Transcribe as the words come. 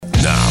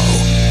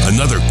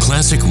another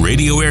classic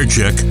radio air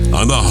check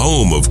on the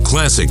home of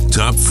classic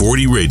Top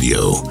 40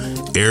 radio,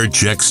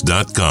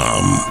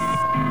 airchecks.com.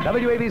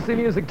 WABC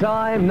Music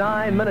Time,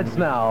 9 minutes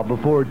now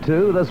before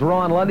 2. This is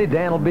Ron Lundy.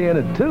 Dan will be in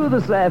at 2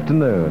 this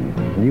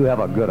afternoon. You have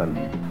a good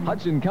one.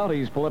 Hudson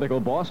County's political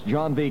boss,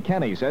 John V.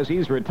 Kenney, says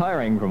he's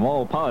retiring from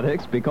all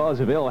politics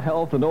because of ill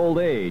health and old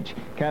age.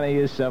 Kenney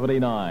is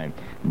 79.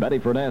 Betty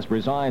Furness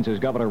resigns as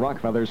Governor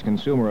Rockefeller's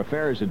Consumer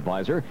Affairs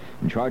Advisor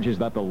and charges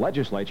that the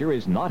legislature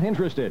is not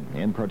interested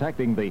in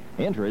protecting the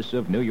interests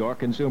of New York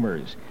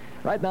consumers.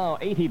 Right now,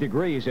 80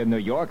 degrees in New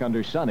York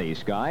under sunny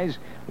skies.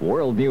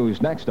 World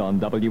News next on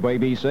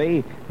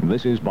WABC.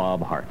 This is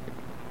Bob Hart.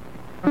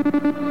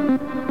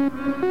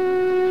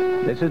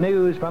 This is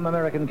news from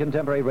American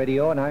Contemporary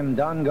Radio, and I'm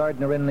Don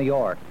Gardner in New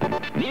York.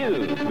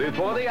 News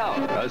before the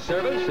hour, a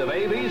service of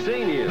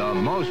ABC News. The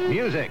most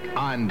music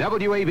on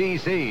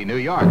WABC, New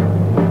York.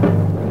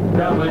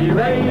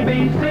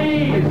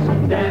 WABC's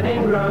Dan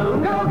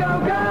Ingram. Go, go,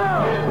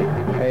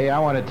 go! Hey, I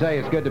want to tell you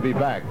it's good to be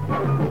back.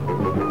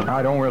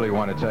 I don't really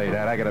want to tell you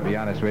that. I got to be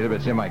honest with you, but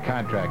it's in my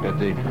contract that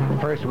the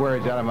first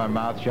words out of my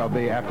mouth shall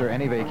be after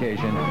any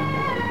vacation.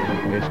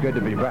 It's good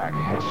to be back.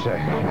 It's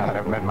now that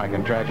I've met my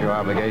contractual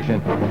obligation,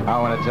 I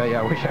want to tell you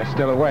I wish I was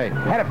still away.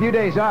 Had a few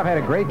days off, had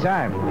a great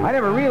time. I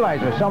never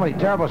realized there's so many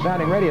terrible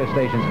sounding radio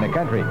stations in the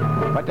country,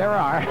 but there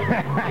are.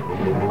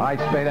 I'd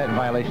say that in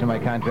violation of my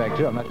contract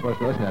too. I'm not supposed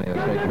to listen to any of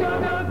those stations.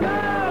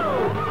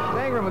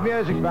 Ingram with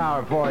music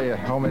power for you.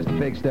 Oh, Mr.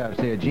 Big Stuff's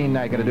here. Gene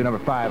Knight going to do number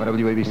 5 on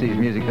WABC's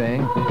music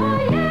thing.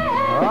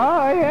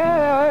 Oh,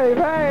 yeah,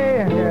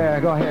 hey. Yeah,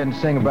 go ahead and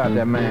sing about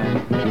that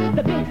man.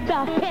 The big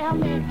stuff, tell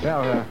me.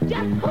 Tell her.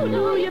 Just who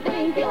do you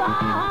think you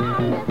are,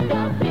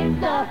 Mr. Big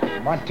Stuff?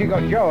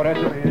 Montego Joe, that's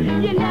what it is.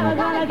 You're never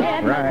gonna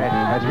get right,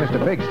 that's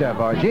Mr. Big Stuff.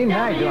 Gene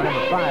Knight doing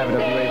number 5 at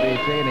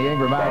WABC in the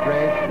Ingram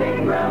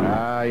outrage.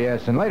 Ah,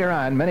 yes, and later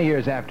on, many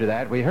years after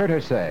that, we heard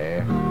her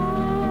say...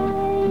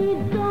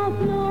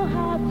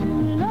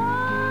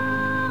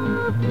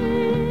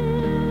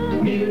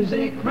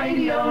 Music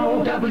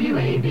Radio,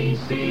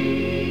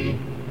 WABC.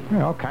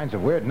 All kinds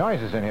of weird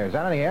noises in here. Is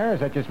that on the air or is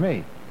that just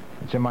me?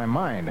 It's in my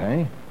mind,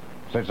 eh?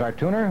 So it's our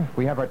tuner?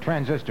 We have our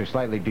transistor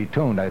slightly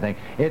detuned, I think.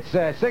 It's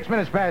 6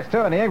 minutes past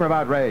 2 in the Ingram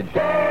outrage.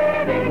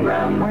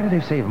 Why do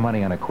they save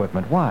money on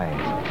equipment? Why?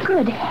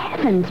 Good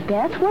heavens,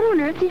 Beth. What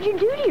on earth did you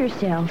do to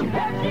yourself? Lovely.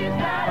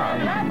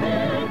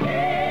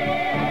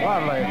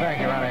 Thank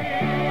you, Ronnie.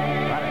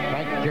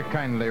 Thank you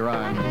kindly,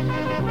 Ron.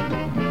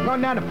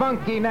 Going down to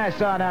funky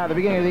Nassau now, the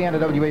beginning of the end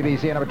of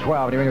WABC at number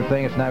 12. And the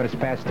thing, it's 9 minutes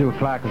past 2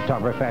 o'clock. Let's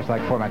talk very fast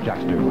like format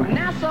jocks do.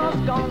 Nassau's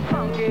gone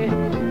funky.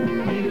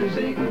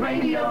 Music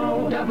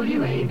Radio,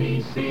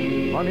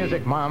 WABC. More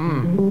music,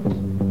 Mom.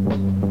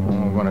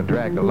 Oh, we're going to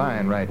drag the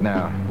line right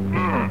now.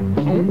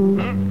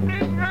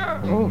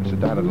 Oh, it's a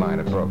dotted line.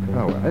 It broke.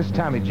 Oh, well. This is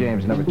Tommy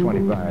James, number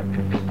 25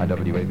 on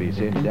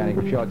WABC. Danny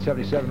Ingram Show at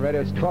 77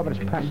 Radio. It's 12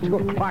 minutes past 2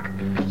 o'clock.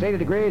 It's 80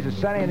 degrees. It's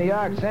sunny in New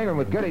York. Ingram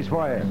with goodies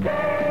for you.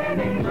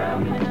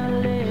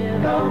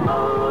 The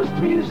most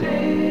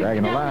music.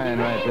 Dragging the line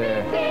right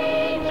there.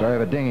 Sorry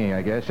of a dinghy,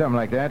 I guess. Something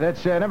like that.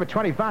 That's number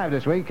 25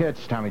 this week.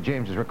 It's Tommy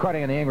James is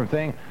recording in the Ingram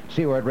thing.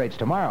 See where it rates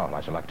tomorrow.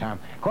 Lots of luck, Tom.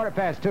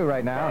 2:15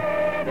 right now.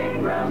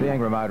 It's the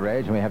Ingram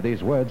outrage, and we have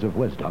these words of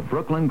wisdom. A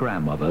Brooklyn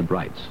grandmother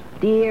writes,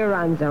 Dear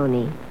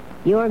Ronzoni,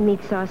 your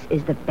meat sauce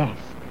is the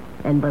best.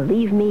 And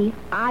believe me,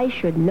 I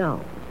should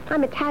know.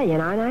 I'm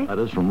Italian, aren't I? That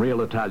is from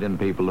real Italian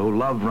people who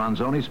love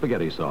Ronzoni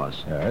spaghetti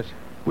sauce. Yes?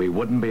 We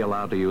wouldn't be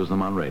allowed to use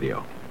them on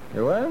radio.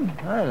 You would?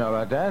 I don't know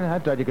about that. I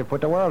thought you could put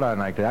the world on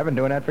like that. I've been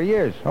doing that for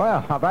years. Well,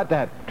 how about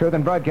that? Truth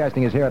in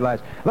Broadcasting is here at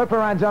last. Look for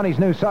Ronzoni's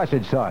new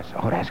sausage sauce.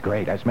 Oh, that's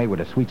great. That's made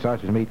with a sweet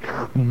sausage meat.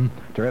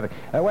 Terrific.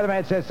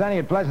 Weatherman says sunny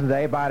and pleasant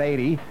today, about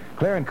 80.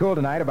 Clear and cool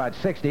tonight, about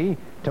 60.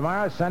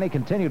 Tomorrow, sunny,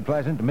 continued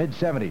pleasant,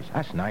 mid-70s.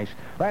 That's nice.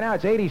 Right now,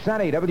 it's 80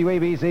 sunny,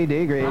 WABC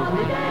degrees.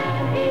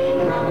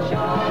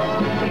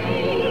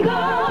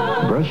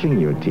 Brushing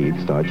your teeth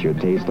starts your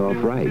taste off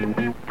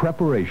right.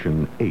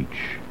 Preparation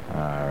H. All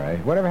right.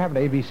 Whatever happened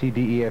to A, B, C,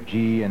 D, E, F,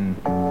 G, and...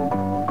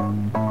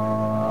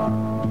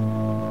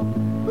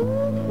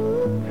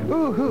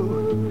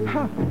 Ooh-hoo.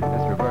 Huh.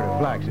 That's Roberta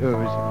Flack's Ooze.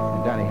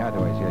 And Donny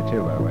Hathaway's here,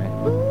 too, by the way.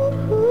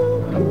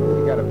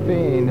 You got a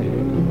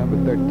fiend. Number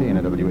 13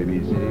 at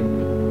WABC.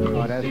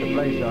 Oh, that's the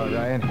place, all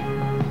right.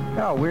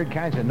 Oh, weird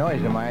kinds of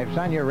noise in my... If it's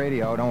on your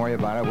radio, don't worry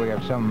about it. We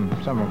have someone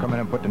come in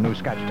and put the new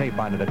Scotch tape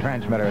onto the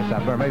transmitter or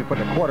something, or maybe put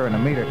a quarter in the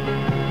meter.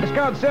 It's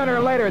called Sooner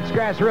or Later. It's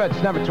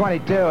Grassroots, number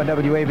 22 on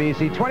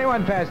WABC.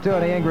 21 past 2 on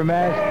the Ingram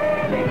Mass.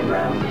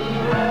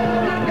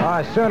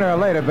 Sooner or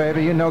later,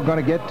 baby, you know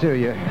gonna get to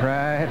you,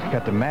 right?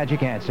 Got the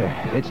magic answer.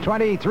 It's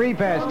 23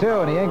 past 2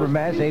 on the Ingram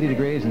Mass, 80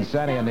 degrees and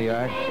sunny in New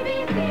York.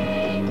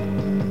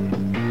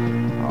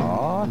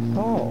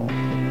 Oh,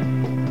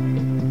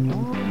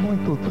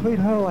 to treat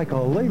her like a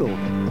ladle.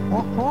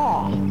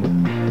 Aha!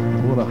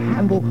 With a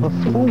handle for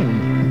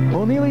spoon.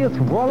 Cornelius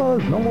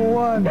Waller's number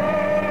 1.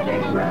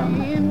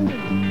 WABC.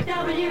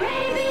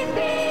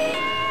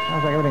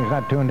 Sounds like everything's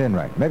not tuned in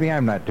right. Maybe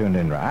I'm not tuned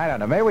in right. I don't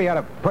know. Maybe we ought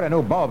to put a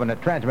new bulb in the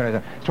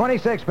transmitter. It's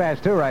 26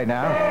 past 2 right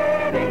now.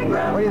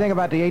 What do you think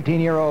about the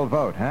 18-year-old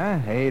vote, huh?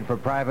 Aid for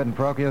private and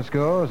parochial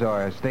schools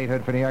or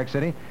statehood for New York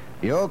City?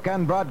 You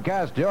can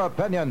broadcast your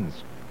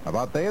opinions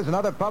about these and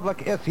other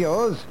public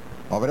issues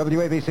over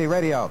WABC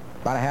Radio.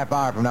 About a half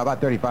hour from now,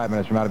 about 35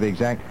 minutes from now to be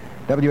exact.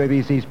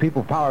 WABC's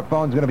People Power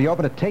phone is going to be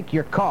open to take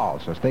your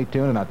calls. So stay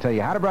tuned and I'll tell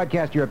you how to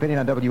broadcast your opinion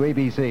on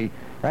WABC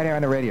right here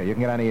on the radio. You can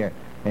get on the air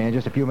in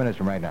just a few minutes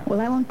from right now. Well,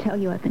 I won't tell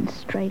you I've been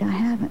straight. I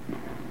haven't.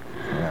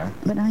 Yeah?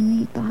 But I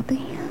need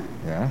Bobby.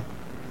 Yeah?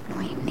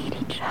 We need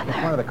each other.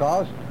 One of the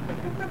calls?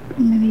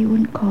 Maybe you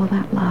wouldn't call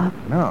that love.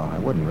 No, I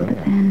wouldn't really.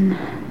 But then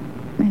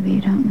maybe you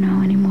don't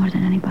know any more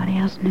than anybody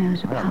else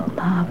knows about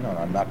love. No,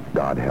 I'm not.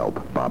 God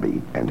help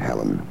Bobby and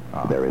Helen.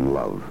 They're in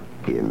love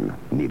in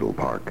Needle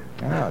Park.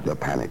 The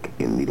Panic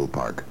in Needle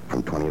Park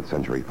from 20th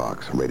Century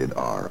Fox. Rated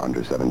R,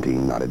 under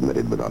 17, not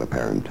admitted without a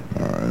parent.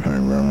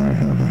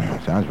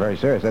 Sounds very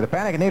serious. The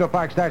Panic in Needle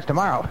Park starts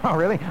tomorrow. Oh,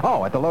 really?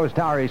 Oh, at the Lowe's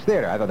Tower East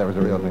Theater. I thought that was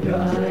a real thing. Your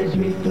eyes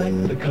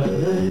reflect the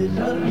colors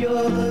of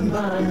your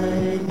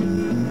mind.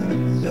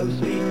 So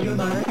speak your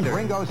mind.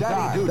 Ringo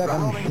Starr, Stephen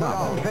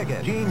Schnapp,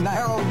 Pickett, Gene Knight,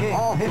 Harold King.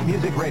 All hit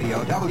music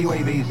radio,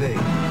 WABC.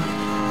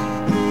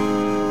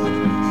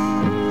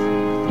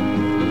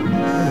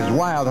 This is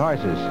Wild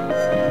Horses.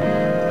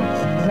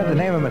 Isn't that the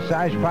name of a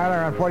massage parlor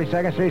on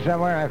 42nd Street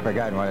somewhere? I've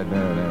forgotten what it is.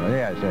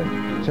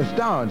 Yeah, it's a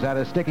Stones out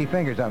of Sticky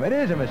Fingers. It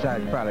is a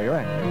massage parlor, you're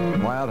right.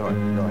 Wild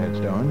Horses. Go ahead,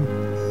 Stone.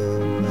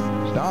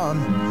 Stone?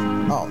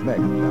 Oh, Mick.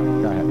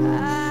 Go ahead.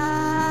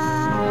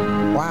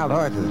 Wild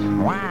Horses.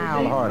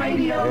 Wild Horses.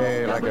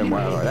 Hey, like a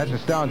Wild Horse. That's the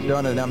Stones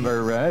doing a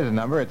number. There's a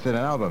number. It's in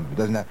an album. It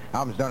doesn't have,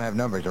 albums don't have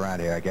numbers around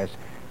here, I guess.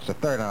 It's the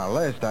third on our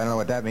list. I don't know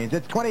what that means.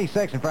 It's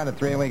 26 in front of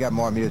 3, and we got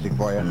more music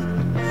for you.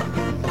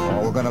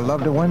 Oh, we're going to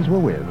love the ones we're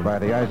with by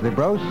the Isley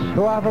Bros,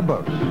 who are for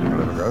boats.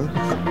 Little Rose,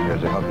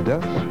 here's a healthy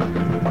dose.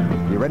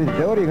 You ready to do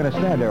it, or are you going to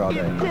stand there all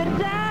day?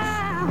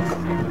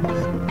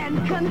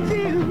 And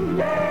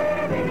confused.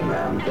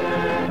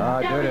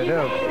 Oh,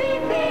 do-do-do.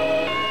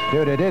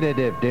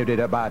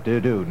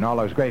 Do-do-do-do-do-do-do-do-do. And all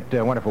those great,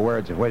 wonderful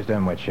words of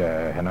wisdom which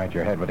anoint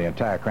your head with the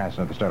entire crown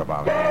of the Stoner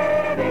Bomb.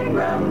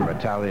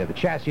 Vitality of the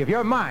chassis of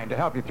your mind to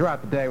help you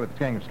throughout the day with the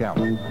King of Scalp.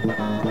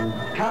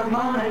 Come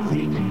on and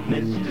meet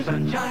Mr.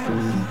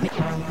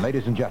 Sunshine.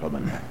 Ladies and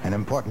gentlemen, an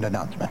important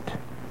announcement.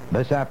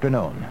 This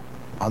afternoon,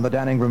 on the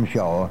Dan Ingram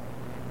Show,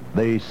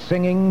 the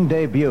singing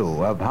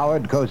debut of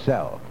Howard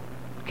Cosell.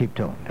 Keep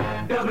tuned.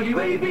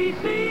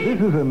 WABC.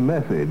 This is a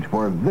message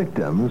for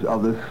victims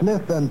of the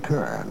sniff and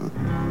turn.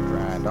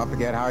 Right, don't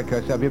forget Howard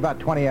Cosell. It'll be about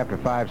 20 after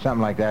 5,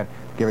 something like that.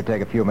 Give or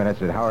take a few minutes,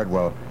 that Howard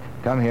will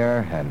come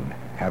here and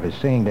have his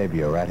singing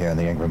debut right here in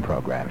the Ingram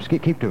program.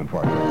 Keep tuned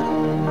for it.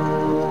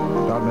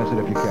 Don't miss it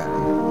if you can.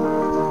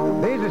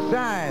 These are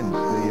Signs,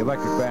 the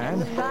electric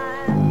band.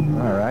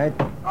 All right.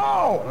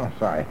 Oh,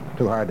 sorry.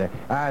 Too hard there.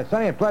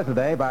 Sunny and pleasant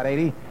day, about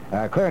 80.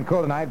 Clear and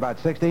cool tonight, about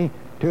 60.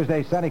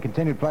 Tuesday, sunny,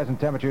 continued pleasant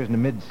temperatures in the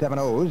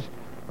mid-70s.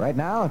 Right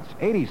now, it's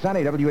 80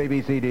 sunny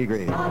WABC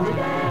degrees. I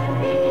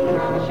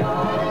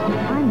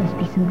must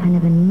be some kind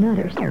of a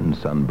nutter.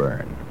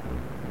 Sunburn.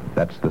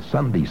 That's the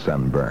Sunday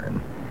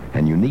sunburn.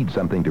 And you need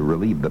something to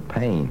relieve the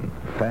pain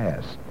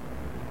fast.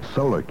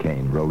 Solar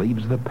Cane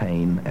relieves the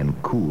pain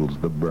and cools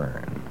the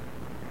burn.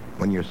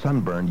 When you're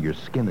sunburned, your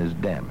skin is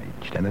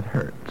damaged and it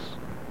hurts.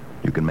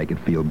 You can make it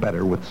feel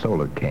better with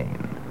Solar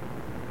Cane.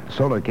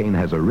 Solar Cane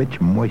has a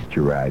rich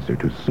moisturizer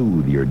to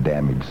soothe your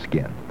damaged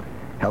skin.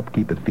 Help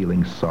keep it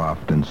feeling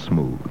soft and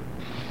smooth.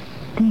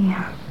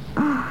 There.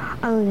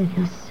 Oh, that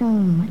feels so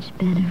much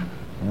better.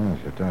 Yes,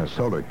 it does.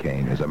 Solar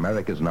Cane is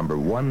America's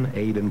 #1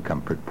 aid and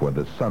comfort for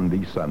the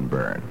Sunday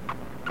sunburn.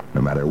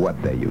 No matter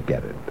what day you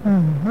get it.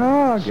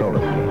 Solar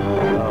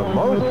Cane.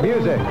 Most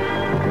music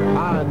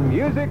on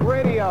Music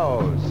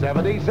Radio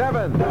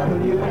 77.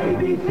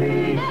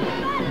 WABC.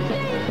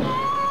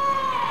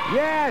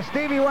 Yeah,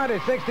 Stevie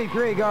Wonder,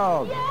 63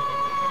 gold.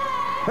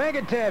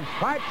 Fingertips,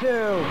 part 2.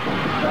 Oh,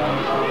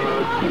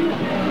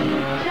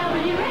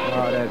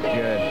 that's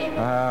good.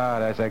 Oh,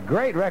 that's a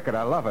great record.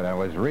 I love it. It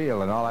was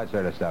real and all that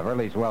sort of stuff, or at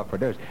least well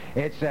produced.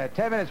 It's 10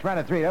 minutes front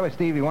of 3. That was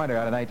Stevie Wonder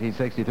out of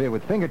 1963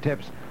 with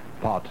Fingertips,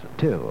 part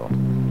 2.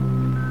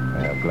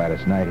 We have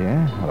Gladys Knight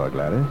here. Hello,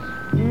 Gladys.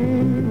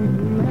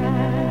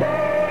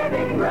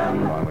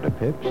 Along with the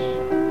Pips.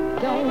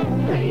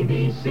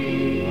 WABC.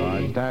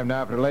 It's time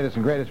now for the latest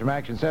and greatest from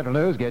Action Central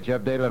News. Get you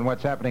updated on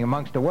what's happening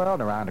amongst the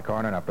world, around the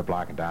corner and up the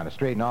block and down the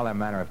street and all that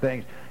manner of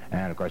things.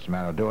 And, of course, the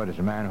man who'll do it is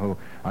a man who,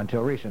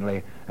 until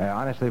recently,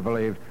 honestly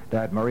believed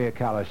that Maria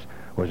Callas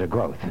was a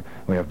growth.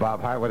 We have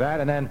Bob Hart with that,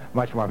 and then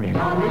much more music.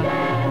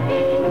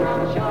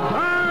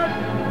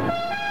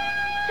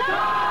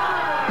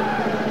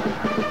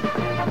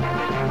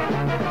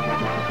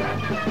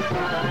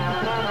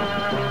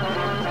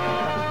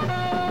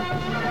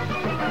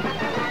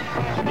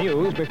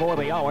 News before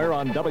the hour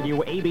on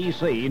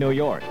WABC, New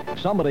York.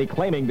 Somebody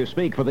claiming to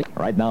speak for the...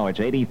 Right now, it's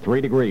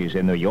 83 degrees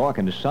in New York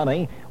and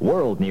sunny.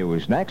 World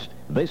news next.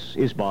 This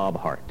is Bob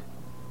Hart.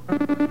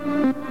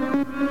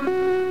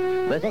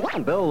 This is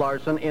Bill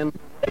Larson in...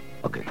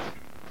 Okay.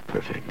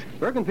 Perfect.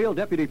 Bergenfield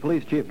Deputy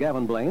Police Chief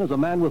Gavin Blaine is a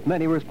man with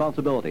many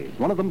responsibilities.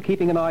 One of them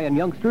keeping an eye on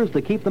youngsters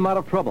to keep them out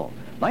of trouble.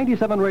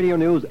 97 Radio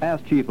News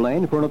asked Chief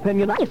Blaine for an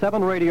opinion.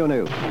 97 Radio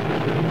News.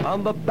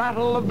 On the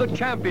Battle of the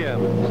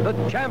Champions. The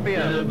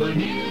champions.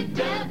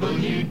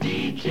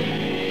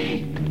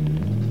 WWDJ.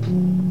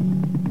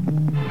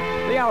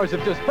 The hours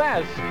have just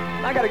passed.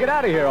 I got to get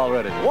out of here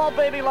already. Walt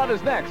Baby Love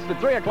is next at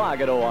 3 o'clock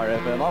at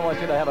WOR-FM. I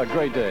want you to have a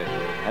great day.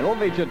 And we'll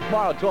meet you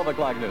tomorrow at 12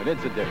 o'clock noon.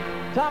 It's a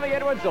different. Tommy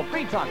Edwards will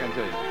be talking to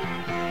you.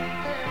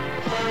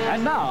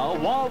 And now,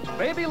 Walt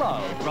Baby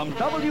Love from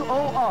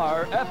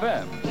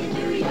WOR-FM.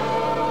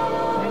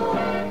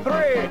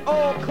 3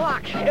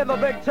 o'clock in the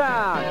big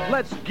town.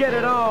 Let's get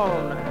it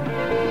on.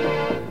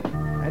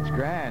 That's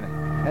grand.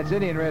 That's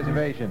Indian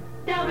Reservation.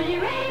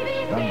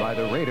 WABC. Done by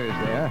the Raiders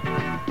there.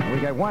 And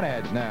we got one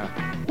ads now.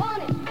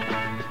 Wanted.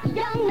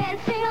 Young man,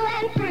 single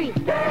and free.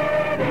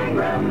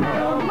 Ingram,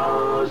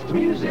 most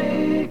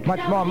music.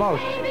 Much more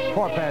most.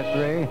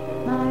 3:04.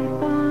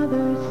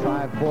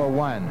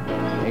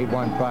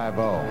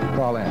 541-8150.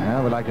 Call in,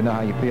 huh? We'd like to know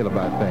how you feel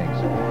about things.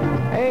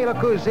 Hey, look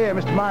who's here.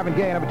 Mr. Marvin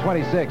Gaye, number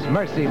 26.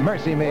 Mercy,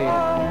 mercy me.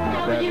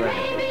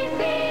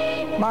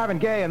 Marvin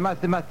Gaye and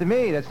Must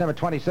Me. That's number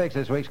 26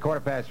 this week's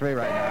 3:15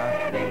 right now.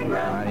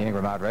 On the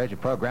Ingram Outrage, a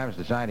program is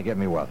designed to get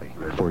me wealthy.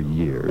 For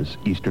years,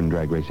 Eastern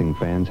drag racing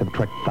fans have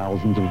trekked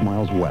thousands of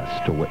miles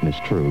west to witness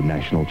true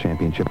national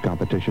championship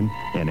competition,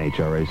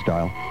 NHRA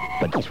style.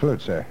 But it's fruit,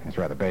 sir. It's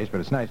rather base, but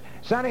it's nice.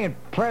 Sunny and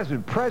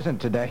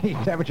present today.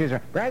 Temperatures are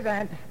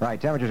present.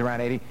 Right, temperatures around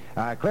 80.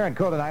 Clear and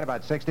cool tonight,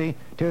 about 60.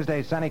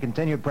 Tuesday, sunny,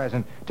 continued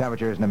present.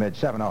 Temperatures in the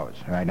mid-70s.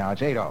 Right now,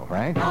 it's 80,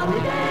 right?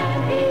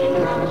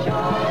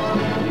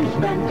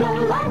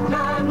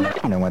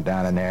 And I went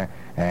down in there,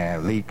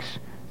 leaks,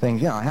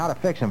 things, you know, how to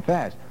fix them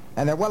fast.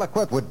 And they're well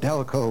equipped with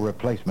Delco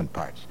replacement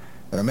parts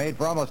that are made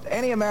for almost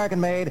any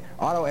American-made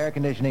auto air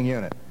conditioning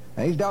unit.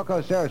 Now, these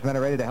Delco servicemen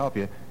are ready to help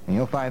you, and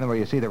you'll find them where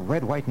you see the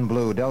red, white, and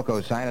blue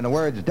Delco sign and the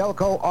words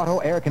Delco Auto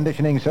Air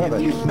Conditioning Service.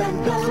 If you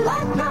spent a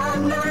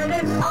lifetime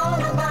learning all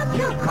about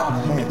your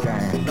car,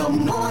 the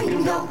more you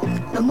know,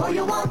 the more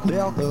you want.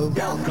 Delco.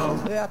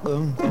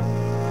 Delco.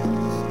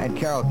 And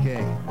Carole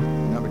King,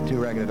 number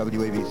 2 record of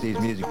WABC's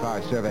Music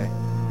Power Survey,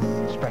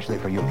 especially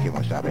for you,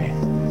 Kimosabe.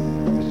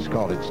 This is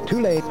called It's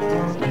Too Late.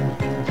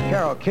 It's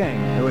Carole King,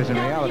 who is in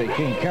reality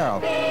King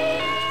Carol,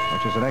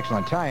 which is an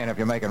excellent tie-in if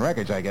you're making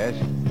records, I guess.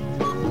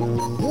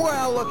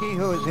 Well, looky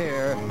who's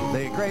here.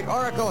 The great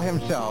oracle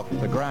himself,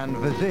 the Grand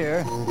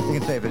Vizier. You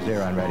can say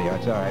Vizier on radio,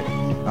 it's all right.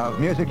 Of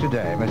music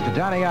today, Mr.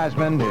 Donny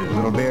Osmond, his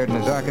little beard and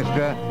his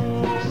orchestra.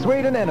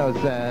 Sweet and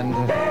innocent.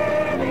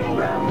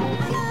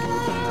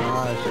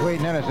 Oh, sweet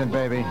and innocent,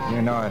 baby.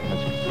 You know it.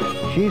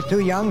 She's too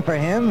young for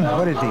him?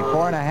 What is he,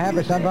 4.5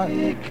 or something?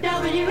 He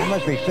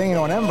must be singing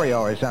to an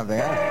embryo or something,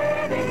 huh?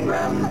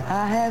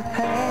 I have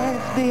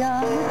passed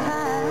beyond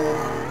time.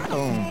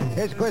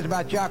 Here's a quiz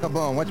about Choco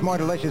Boom. What's more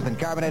delicious than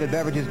carbonated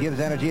beverages, gives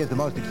energy, is the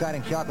most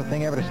exciting chocolate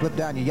thing ever to slip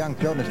down your young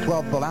throat, and it's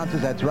 12 full ounces.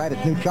 That's right,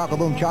 it's new Choco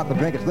Boom chocolate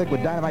drink. It's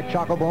liquid dynamite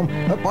Choco Boom.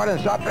 Look for it in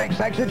the soft drink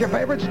section at your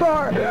favorite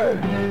store. Yes,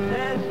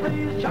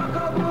 please,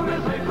 Choco Boom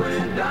is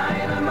liquid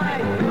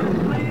dynamite.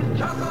 Please,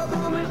 Choco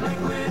Boom is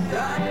liquid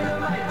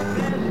dynamite.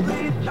 Yes,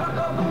 please,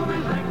 Choco Boom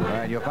is liquid. All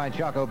right, you'll find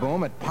Choco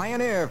Boom at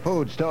Pioneer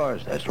food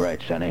stores. That's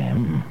right, Sonny.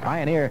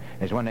 Pioneer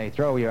is when they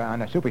throw you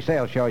on a super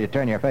sales show, you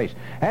turn your face.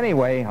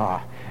 Anyway,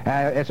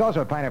 it's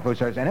also at Pioneer food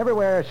stores, and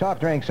everywhere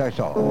soft drinks are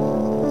sold.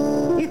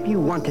 If you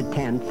want to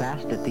tan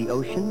fast at the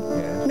ocean,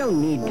 no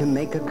need to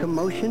make a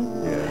commotion.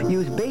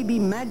 Use Baby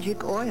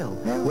Magic Oil.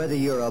 Whether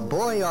you're a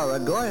boy or a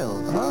girl,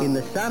 in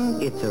the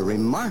sun, it's a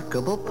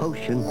remarkable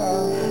potion.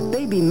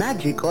 Baby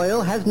Magic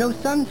Oil has no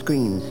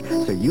sunscreens,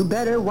 so you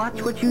better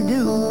watch what you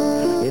do.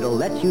 It'll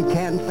let you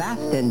tan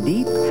fast and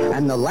deep,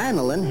 and the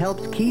lanolin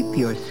helps keep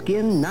your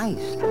skin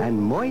nice and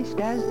moist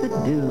as the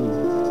dew.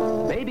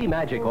 Baby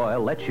Magic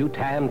Oil lets you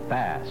tan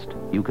fast.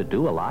 You could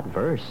do a lot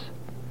worse.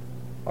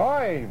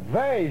 Oi,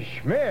 vey,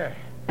 schmear.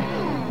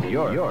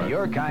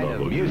 Your kind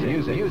of music.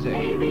 ABC.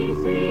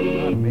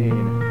 Not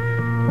mean.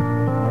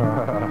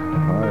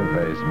 Oi,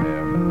 vey,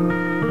 schmear.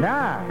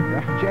 Nah,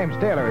 James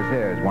Taylor is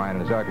here. His wine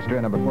and his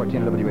orchestra, number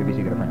 14 of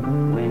WABC. Got a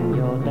friend. When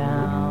you're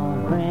down,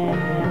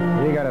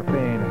 You got a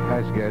fiend.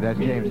 That's good. That's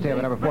James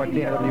Taylor, number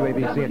 14 of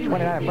WABC at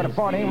 29 in front of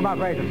 14. Ingram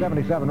Outrage at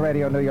 77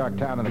 Radio, New York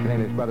Town, and the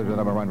Canadian Brothers, the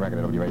number 1 record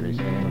at WABC.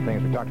 And the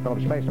things we talked about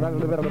in space, a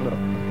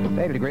little.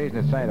 80 degrees, and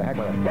it's saying the heck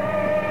with it.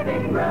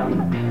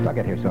 I'll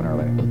get here sooner or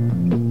later.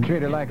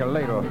 Treat her like a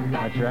ladle.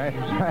 That's right.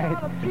 That's right.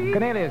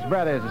 Cornelius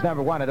Brothers is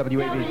number 1 at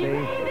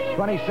WABC.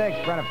 26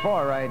 in front of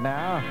 4 right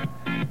now.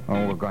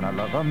 Oh, we're gonna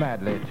love her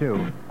madly,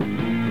 too.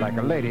 Like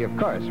a lady, of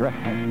course, right?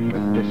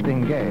 With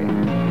distingué.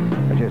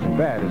 Which isn't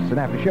bad. It's an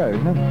after show,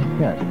 isn't it?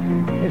 Yes.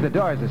 Here's the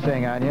Doors to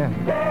sing on you.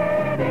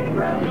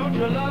 Don't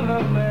you love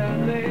her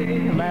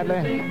madly?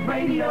 Madly?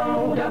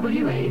 Radio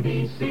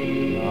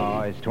WABC.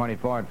 Oh, it's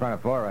 24 in front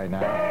of 4 right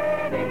now.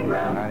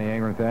 On the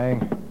Ingram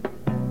thing.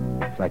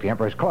 like the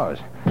Emperor's clothes.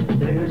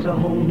 There's a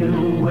whole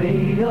new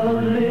way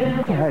of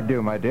living. I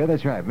do, my dear.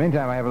 That's right.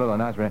 Meantime, I have a little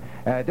announcement.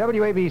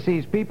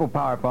 WABC's People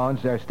Power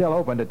Phones are still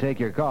open to take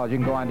your calls. You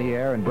can go on the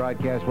air and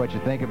broadcast what you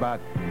think about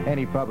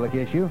any public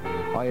issue.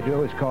 All you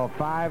do is call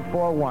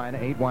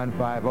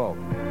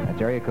 541-8150.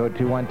 That's area code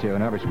 212. The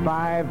number's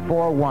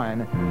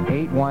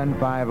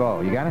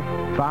 541-8150. You got it?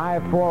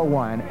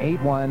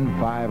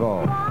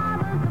 541-8150.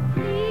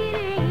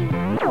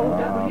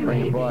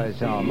 Bring the boys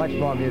home. Much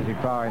more music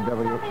power in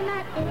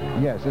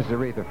Yes, this is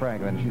Aretha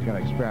Franklin. She's going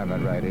to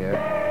experiment right here.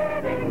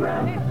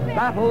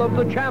 Battle of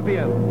the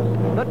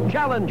Champions, the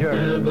Challenger.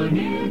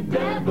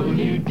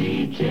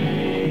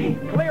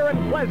 WWDJ. Clear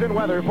and pleasant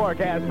weather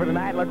forecast for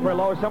tonight. Look for a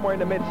low somewhere in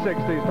the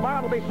mid-60s.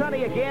 Tomorrow it'll be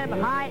sunny again,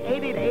 high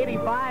 80 to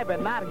 85,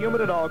 and not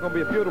humid at all. It's going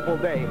to be a beautiful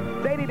day.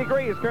 It's 80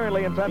 degrees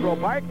currently in Central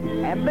Park,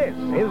 and this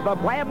is the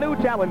brand new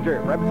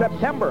Challenger from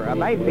September of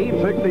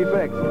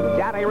 1966.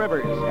 Johnny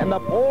Rivers and the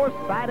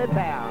four-sided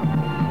town.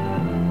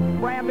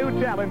 Brand new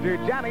Challenger,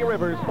 Johnny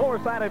Rivers,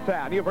 four-sided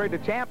town. You've heard the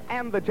champ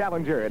and the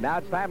Challenger. Now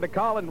it's time to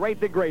call and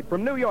rate the great.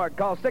 From New York,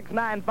 call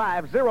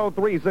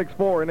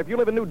 695-0364. And if you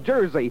live in New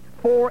Jersey,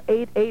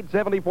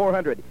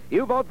 488-7400.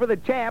 You vote for the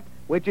champ,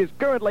 which is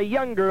currently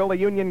Young Girl, the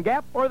Union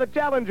Gap, or the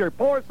Challenger,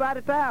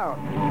 four-sided town.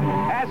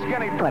 Ask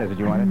any... What is it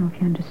you wanted? I don't know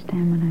if you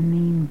understand what I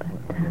mean, but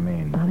what do you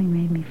mean? Bobby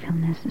made me feel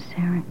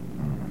necessary.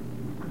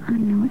 I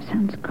know it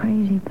sounds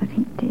crazy, but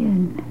he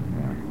did.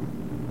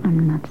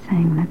 I'm not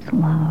saying that's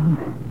love.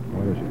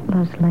 What is it?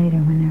 Love's later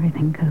when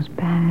everything goes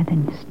bad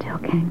and you still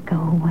can't go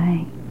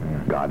away.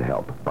 God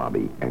help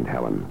Bobby and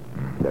Helen.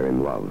 They're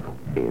in love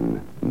in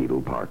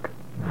Needle Park.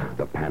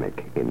 The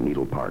Panic in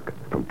Needle Park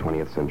from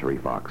 20th Century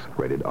Fox.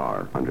 Rated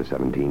R. Under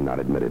 17, not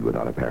admitted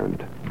without a parent.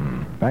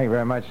 Thank you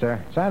very much, sir.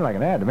 Sounded like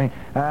an ad to me.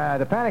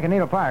 The Panic in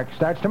Needle Park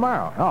starts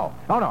tomorrow. Oh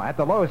no, at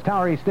the Lowe's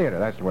Tower East Theater.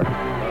 That's where.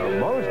 The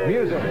most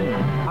music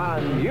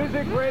on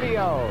Music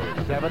Radio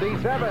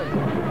 77.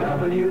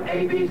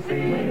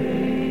 WABC.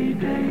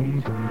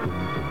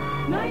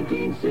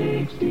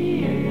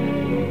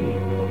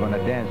 1968. We're going to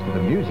dance to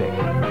the music.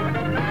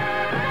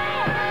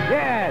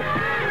 Yes!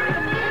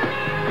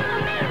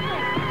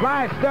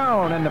 Sly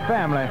Stone and the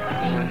family.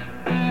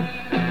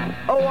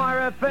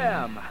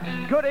 WOR-FM.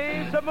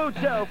 Goody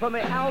Samucho from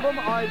the album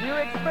Are You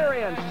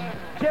Experienced?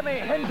 Jimi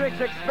Hendrix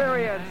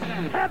Experience.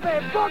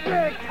 Heavy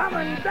boogie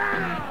coming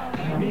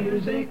down.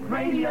 Music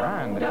Radio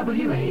Brand.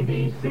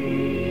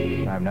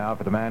 WABC. Time now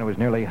for the man who was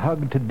nearly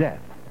hugged to death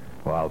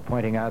while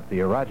pointing out the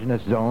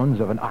erogenous zones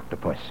of an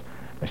octopus,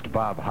 Mr.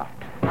 Bob Hart.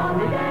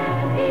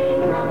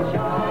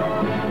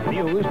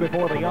 News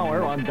before the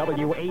hour on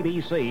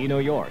WABC, New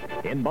York.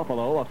 In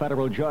Buffalo, a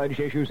federal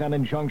judge issues an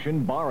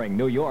injunction barring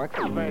New York.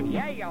 Brand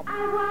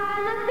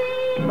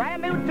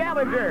new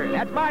Challenger.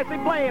 That's Marcy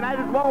Plain. I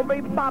just won't be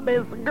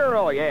Bobby's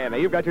girl. Yeah, now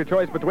you've got your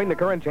choice between the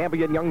current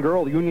champion Young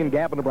Girl, Union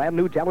Gap, and the brand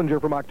new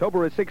Challenger from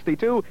October of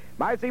 62.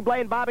 Marcy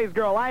Plain, Bobby's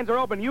girl. Lines are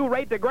open. You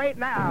rate the great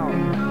now.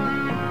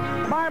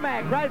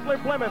 Marmac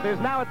Chrysler Plymouth is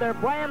now at their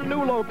brand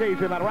new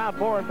location on Route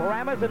 4 in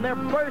Paramus, and they're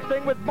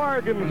bursting with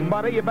bargains,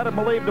 buddy. You better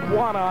believe the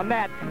Bwana on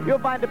that. You'll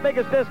find the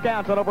biggest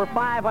discounts on over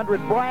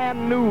 500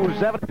 brand new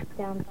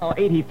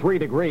 83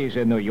 degrees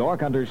in New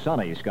York under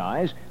sunny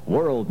skies.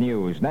 World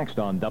news next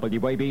on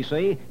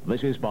WABC.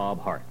 This is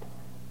Bob Hart.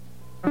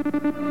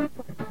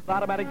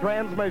 Automatic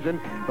transmission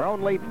for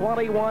only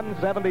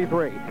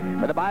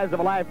 $21.73. For the buys of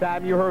a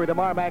lifetime, you hurry to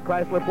Marmac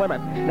Chrysler Plymouth.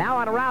 Now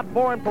on Route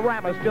 4 in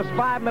Paramus, just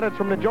 5 minutes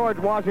from the George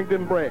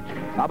Washington Bridge.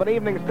 Open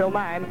evenings till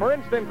 9. For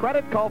instant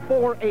credit, call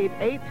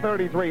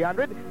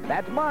 488-3300.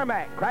 That's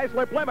Marmac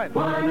Chrysler Plymouth.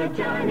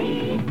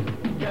 Johnny.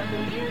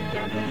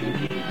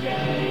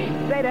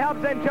 Say, to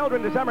help send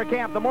children to summer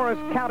camp, the Morris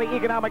County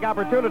Economic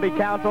Opportunity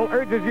Council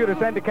urges you to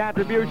send a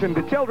contribution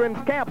to Children's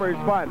Campers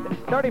Fund,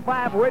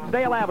 35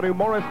 Ridgedale Avenue,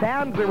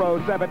 Morristown,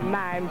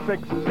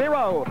 07960.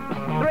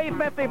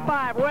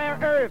 355 Rare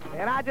Earth,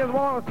 and I just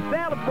want to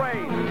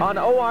celebrate. On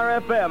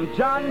WOR-FM,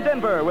 John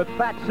Denver with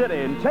Fat City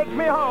and Take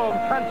Me Home,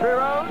 Country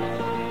Road.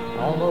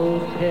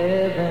 Almost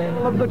heaven.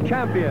 Of the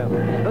champion.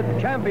 The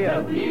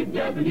champion.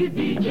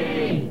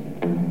 WWDJ.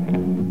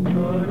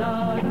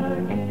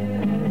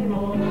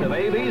 Of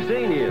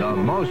ABC News. The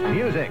most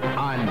music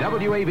on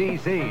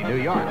WABC, New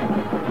York.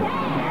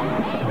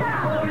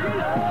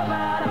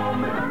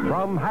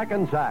 From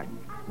Hackensack,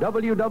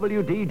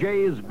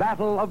 WWDJ's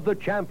Battle of the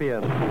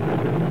Champions.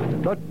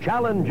 The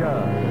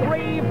Challenger.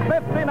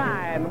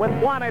 359 with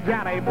Bwana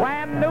Johnny,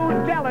 brand new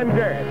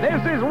Challenger.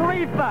 This is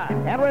Retha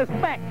and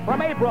Respect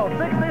from April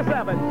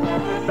 67.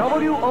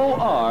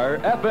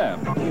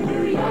 WOR-FM.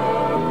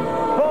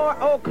 4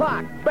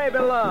 o'clock, baby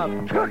love.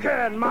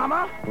 Cooking,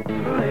 mama.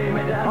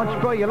 Don't you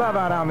pull your love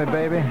out on me,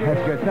 baby. That's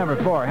good. It's number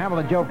 4.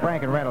 Hamilton, Joe,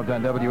 Frank, and Reynolds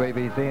on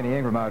WABC and the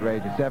Ingram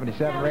outrage at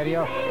 77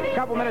 radio.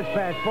 Couple minutes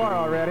past 4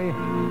 already.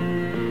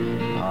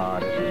 Oh,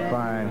 this is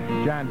fine.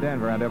 John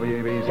Denver on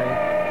WABC.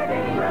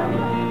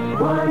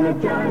 Bwana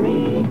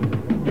Johnny.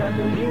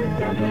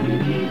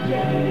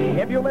 WWDJ.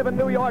 If you live in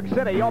New York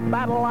City, your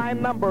battle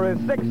line number is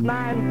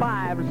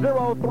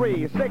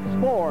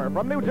 695-0364.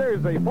 From New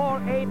Jersey,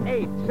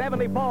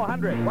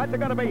 488-7400. What's it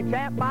going to be,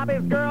 champ,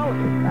 Bobby's girl,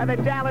 or the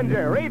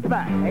challenger,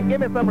 Aretha? And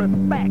give me some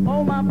respect.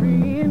 Oh, my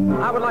friend.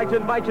 I would like to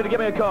invite you to give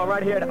me a call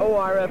right here at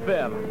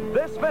WOR-FM.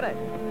 This minute.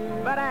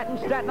 Manhattan,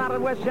 Staten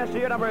Island, Westchester.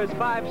 Your number is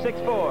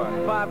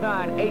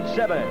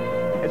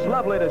 564-5987. It's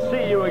lovely to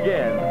see you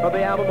again for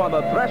the album On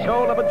the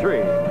Threshold of a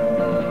Tree.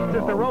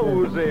 Sister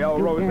Rosie, oh,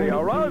 Rosie,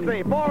 oh,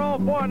 Rosie.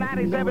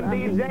 404-97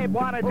 DJ.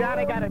 Bwana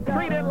Johnny got it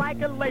treated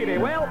like a lady.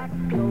 Well,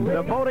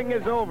 the voting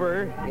is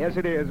over. Yes,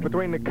 it is.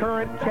 Between the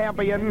current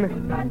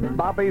champion,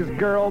 Bobby's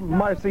girl,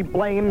 Marcy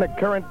Blaine, the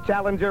current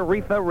challenger,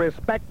 Aretha.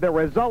 Respect the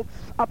results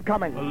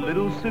upcoming. A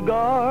little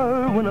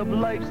cigar, one of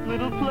life's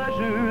little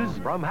pleasures.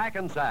 From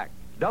Hackensack,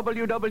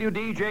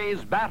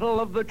 WWDJ's Battle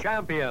of the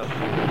Champions.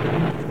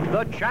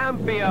 The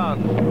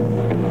champion.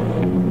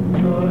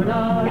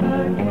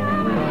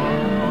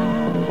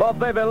 Well,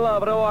 baby,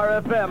 love at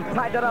WOR-FM.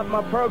 Tighten up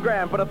my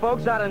program for the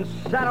folks out in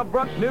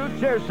Saddlebrook, New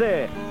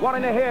Jersey.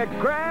 Wanting to hear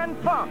Grand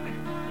Funk.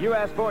 You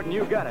asked for it and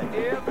you got it.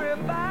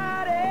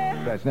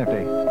 Everybody. That's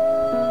nifty.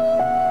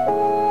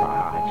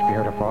 Ah, it's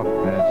beautiful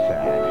and it's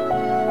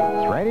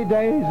sad. It's rainy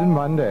days and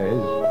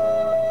Mondays.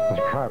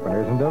 It's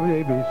Carpenters and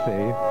WABC.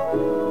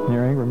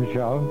 Near Ingram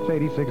show. It's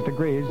 86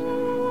 degrees.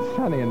 It's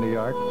sunny in New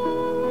York.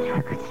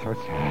 It's so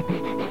sad.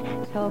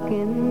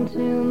 Talking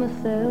to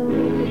myself.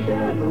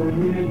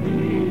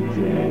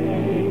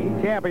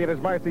 Champion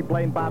is Marcy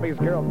Blaine, Bobby's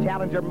girl.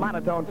 Challenger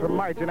monotones from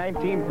March of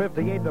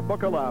 1958, The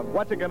Book of Love.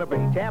 What's it going to be?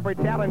 Champion,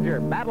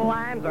 challenger. Battle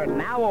lines are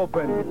now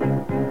open.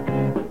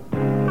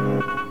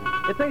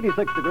 It's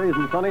 86 degrees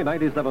and sunny,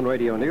 97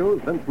 Radio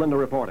News. Vince Linder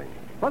reporting.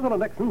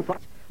 President Nixon...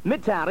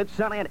 Midtown, it's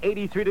sunny at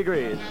 83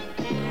 degrees.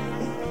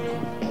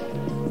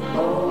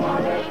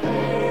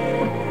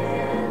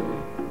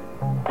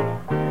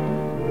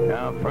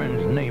 Now,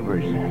 friends and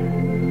neighbors,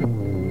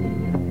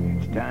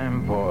 it's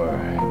time for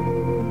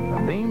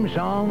a theme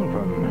song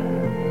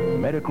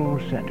from Medical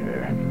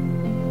Center.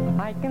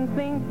 I can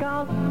think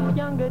of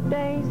younger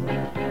days.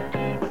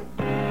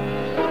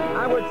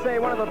 I would say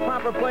one of the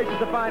proper places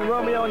to find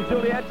Romeo and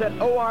Juliet's at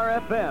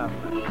WOR-FM.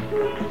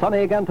 Sunny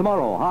again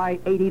tomorrow, high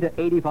 80 to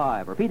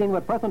 85. Repeating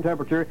the present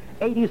temperature,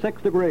 86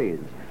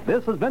 degrees.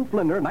 This is Vince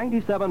Linder,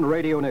 97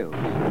 Radio News.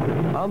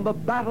 On the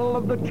Battle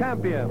of the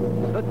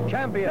Champions, the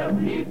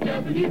champion.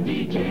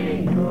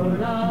 WWDJ.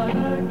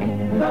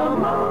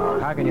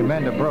 How can you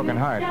mend a broken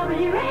heart?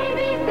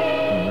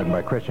 WABC. Written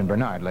by Christian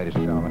Bernard, ladies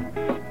and gentlemen.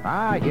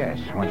 Ah, yes,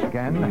 once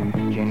again,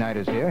 Gene Knight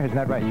is here. Isn't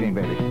that right, Gene,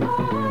 baby?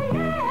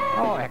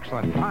 Oh,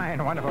 excellent.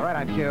 Fine, wonderful. Right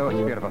on cue.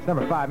 It's beautiful. It's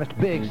number 5, Mr.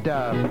 Big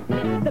Stuff.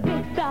 The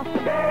big stuff.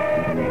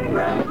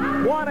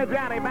 Bwana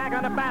Johnny back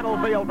on the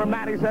battlefield from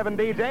 97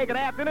 DJ. Good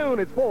afternoon.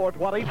 It's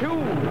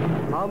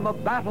 4:22. On the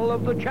Battle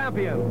of the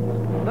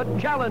Champions. The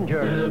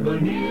challenger.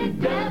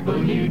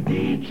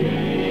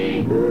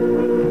 WWDJ.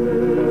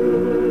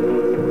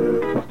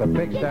 Mr.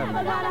 Big Stuff.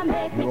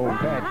 You old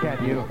bad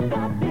cat, you.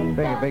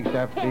 Speaking of Big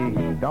Stuff,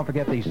 don't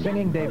forget the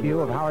singing debut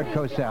of Howard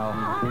Cosell.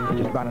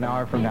 Just about an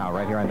hour from now,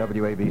 right here on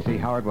WABC.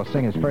 Howard will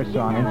sing his first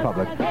song in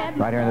public,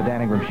 right here on the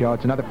Dan Ingram Show.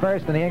 It's another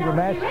first in the Ingram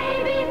mess.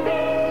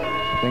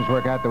 If things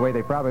work out the way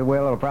they probably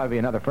will, it'll probably be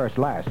another first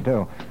last,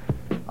 too.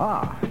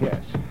 Ah,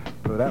 yes.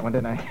 Blew that one,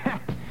 didn't I?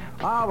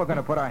 Ah, we're going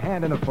to put our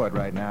hand in the foot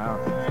right now.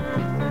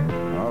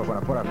 Oh, we're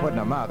going to put our foot in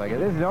our mouth.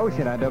 This is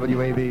Ocean on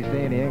WABC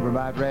and the Ingram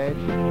Outrage.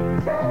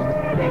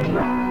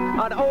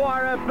 On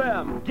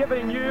WOR-FM,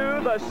 giving you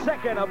the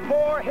second of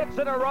 4 hits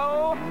in a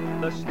row,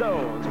 The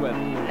Stones with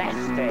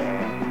Nasty.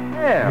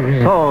 Yeah,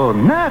 so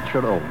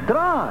natural,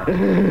 dry.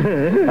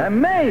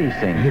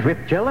 Amazing.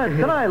 With Gillette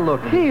dry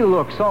look, he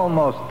looks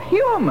almost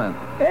human,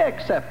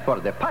 except for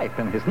the pipe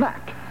in his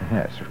neck.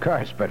 Yes, of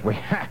course, but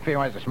if he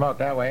wants to smoke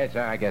that way,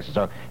 I guess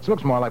so. It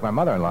looks more like my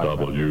mother-in-law.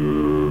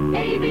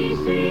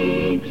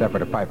 WABC. Except for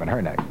the pipe in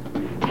her neck.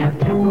 Have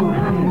 2 more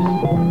hires.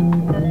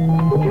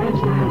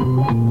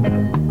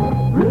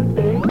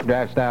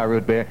 Draft style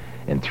root beer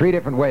in 3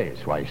 different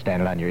ways while you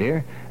stand it on your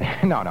ear.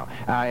 No.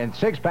 In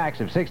 6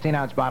 packs of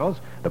 16-ounce bottles,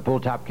 the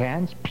pull-top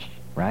cans,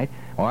 right?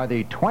 Or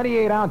the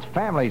 28-ounce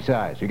family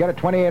size. You got a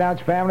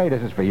 28-ounce family?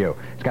 This is for you.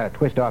 It's got a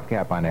twist-off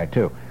cap on there,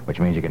 too, which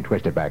means you can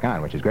twist it back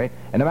on, which is great.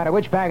 And no matter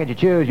which package you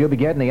choose, you'll be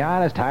getting the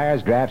honest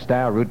Hires draft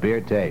style root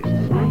beer taste.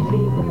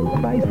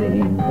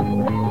 Spicy.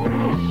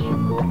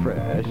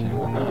 Fresh.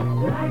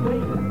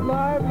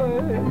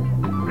 Lively.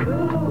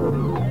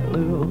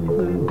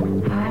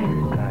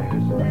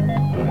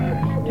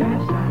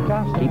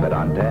 Keep it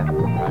on tap.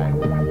 Right.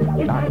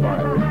 Knock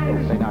for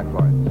it. Say knock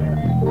for it.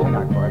 Say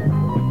knock for it.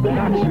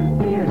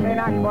 Say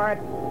knock for it.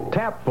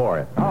 Tap for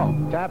it. Oh,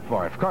 tap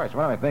for it. Of course.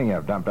 What am I thinking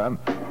of, dum-dum?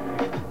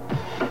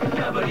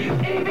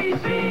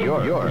 WABC.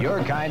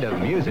 Your kind of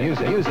music.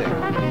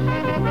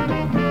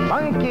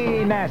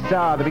 Monkey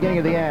Nassau, the beginning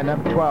of the end.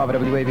 Number 12 at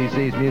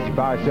WABC's Music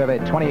Power Survey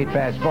at 28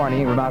 past 4 in the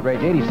Ingram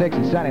Outrage. 86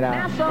 and sunny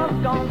now.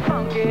 Nassau's gone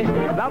funky.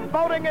 The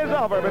voting is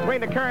over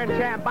between the current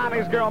champ,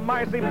 Bobby's girl,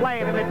 Marcy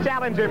Blaine, and the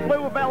challenger,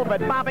 Blue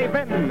Velvet, Bobby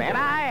Vinton. And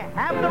I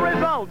have the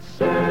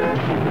results.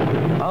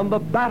 On the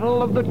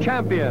Battle of the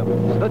Champions,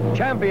 the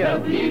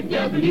champion.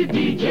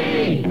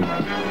 WWDJ.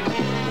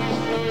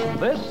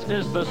 This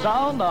is the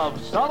sound of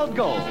solid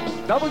gold.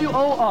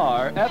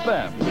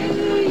 WOR-FM.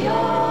 New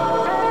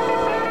York.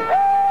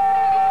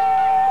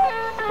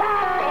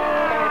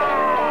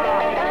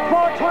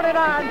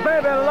 429,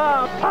 baby,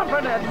 love,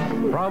 pumping it.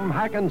 From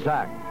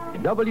Hackensack,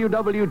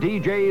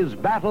 WWDJ's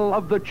Battle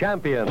of the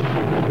Champions,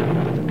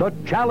 the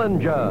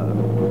challenger.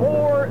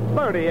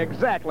 4:30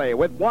 exactly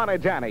with Bwana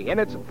Johnny in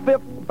its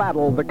fifth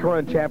battle. The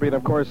current champion,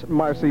 of course,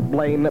 Marcy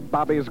Blaine,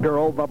 Bobby's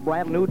girl, the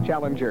brand new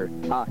challenger.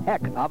 A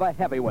heck of a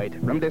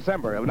heavyweight from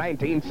December of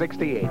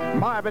 1968.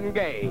 Marvin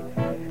Gaye.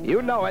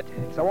 You know it.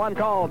 It's the one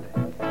called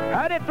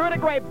Heard It Through the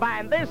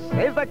Grapevine. This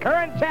is the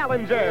current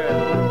challenger.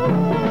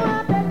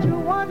 I bet you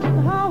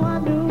wondered how I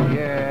knew.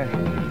 Yeah.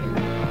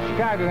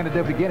 Chicago going to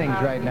do beginnings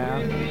right now.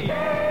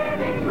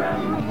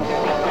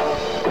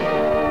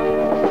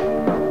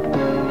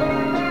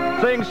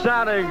 Things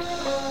sounding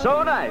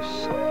so nice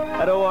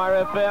at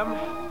WOR-FM.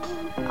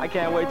 I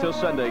can't wait till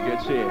Sunday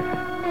gets here,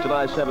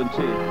 July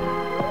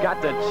 17th.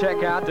 Got to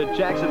check out the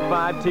Jackson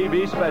 5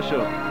 TV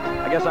special.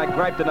 I guess I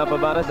griped enough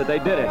about it that they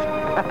did it.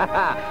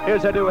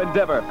 Here's a new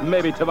endeavor,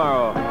 maybe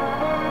tomorrow.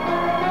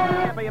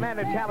 Champion and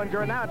a challenger,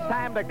 and now it's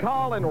time to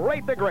call and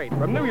rate the great.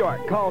 From New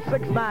York, call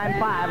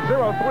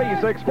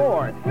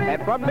 695-0364.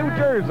 And from New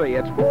Jersey,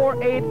 it's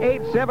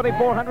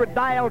 488-7400.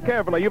 Dial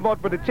carefully. You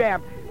vote for the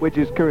champ, which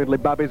is currently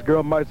Bobby's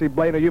girl, Marcy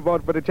Blaine. You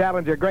vote for the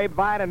challenger,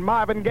 Grapevine and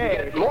Marvin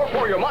Gaye. Get more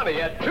for your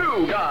money at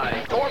Two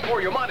Guys. More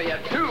for your money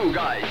at Two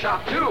Guys.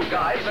 Shop Two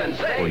Guys and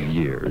For save.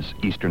 years,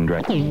 Eastern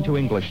Direct came to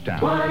Englishtown.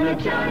 Bwana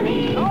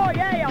Johnny. Oh,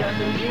 yeah.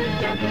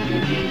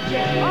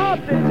 WWDJ. Oh,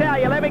 to tell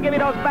you, let me give you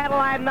those battle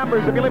line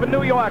numbers. If you live in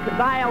New York,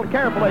 dial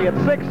carefully at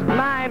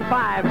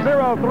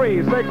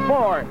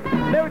 695-0364.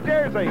 New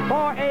Jersey,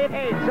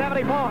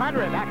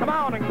 488-7400. Now, come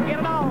on and get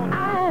it on.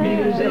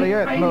 Still the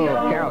Earth Move,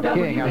 Carole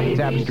King on the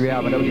Tapestry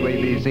album,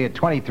 WABC at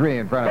 23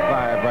 in front of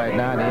 5 right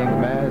now in the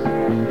Ingram Mass.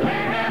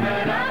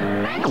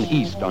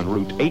 East on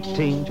Route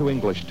 18 to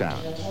Englishtown.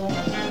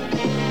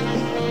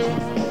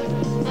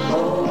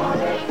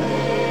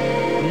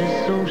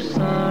 We're so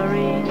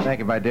sorry. Thank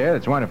you, my dear.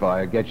 That's wonderful.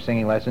 I'll get you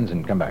singing lessons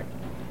and come back.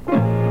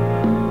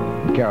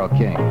 Carole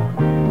King,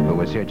 who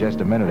was here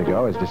just a minute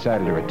ago, has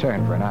decided to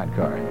return for an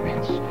encore.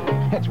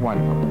 It's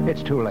wonderful.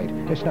 It's too late.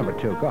 It's number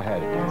 2. Go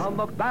ahead. On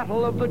the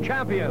Battle of the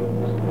Champions,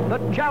 the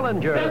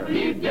challenger.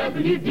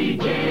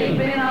 WWDJ. It's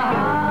been a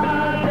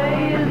hard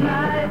day's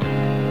night.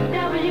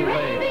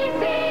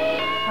 WABC.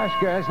 That's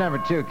good. That's number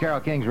 2. Carole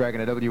King's record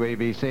at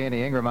WABC in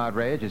the Ingram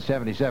Outrage at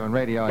 77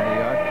 Radio in New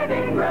York.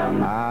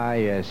 Ah,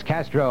 yes.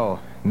 Castro.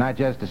 Not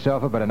just a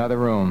sofa, but another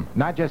room.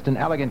 Not just an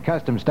elegant,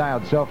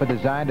 custom-styled sofa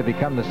designed to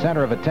become the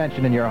center of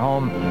attention in your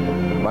home,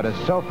 but a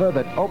sofa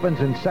that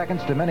opens in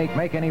seconds to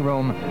make any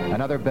room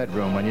another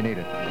bedroom when you need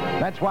it.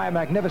 That's why a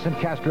magnificent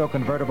Castro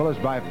convertible is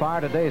by far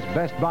today's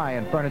best buy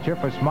in furniture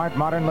for smart,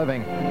 modern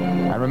living.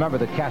 And remember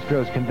that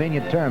Castro's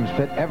convenient terms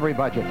fit every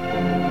budget.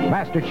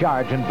 Master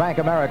Charge and Bank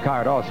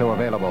Americard also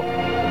available.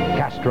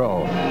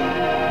 Castro.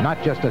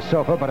 Not just a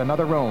sofa, but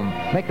another room.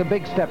 Make the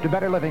big step to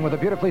better living with a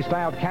beautifully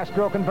styled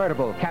Castro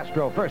convertible.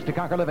 Castro, first to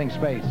conquer living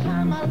space.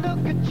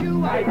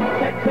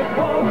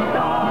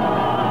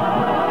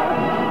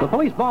 The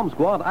police bomb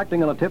squad,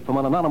 acting on a tip from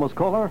an anonymous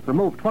caller,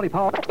 removed 20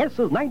 pounds. This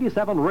is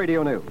 97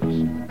 Radio News.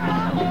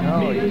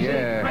 Oh,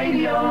 yeah.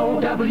 Radio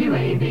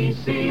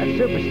WABC. That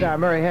Superstar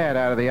Murray had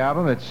out of the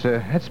album.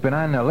 It's been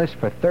on the list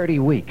for 30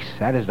 weeks.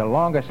 That is the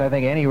longest I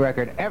think any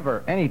record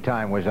ever, any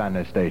time was on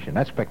this station.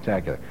 That's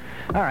spectacular.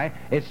 All right.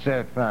 It's,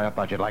 I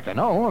thought you'd like to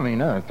know. I mean,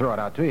 throw it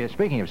out to you.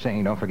 Speaking of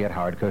singing, don't forget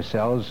Howard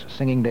Cosell's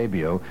singing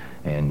debut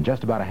in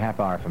just about a half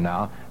hour from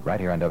now, right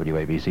here on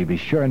WABC. Be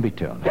sure and be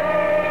tuned.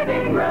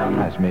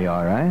 That's me,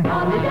 all right.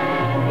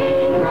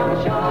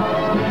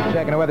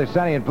 Checking the weather,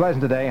 sunny and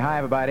pleasant today. High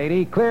of about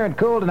 80. Clear and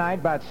cool tonight,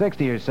 about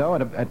 60 or so.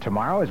 And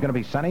tomorrow is going to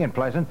be sunny and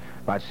pleasant,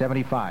 about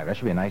 75. That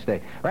should be a nice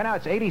day. Right now,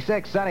 it's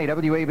 86 sunny,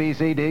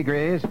 WABC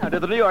degrees. Now,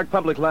 the New York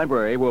Public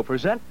Library will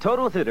present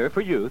Total Theater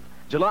for Youth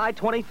July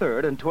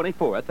 23rd and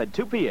 24th at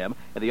 2 p.m.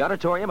 in the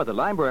auditorium of the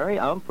Library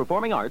of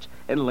Performing Arts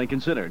in Lincoln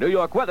Center. New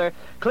York weather,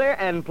 clear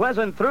and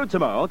pleasant through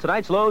tomorrow.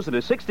 Tonight's lows in the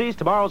 60s,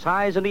 tomorrow's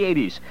highs in the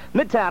 80s.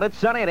 Midtown, it's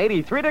sunny at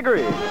 83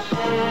 degrees.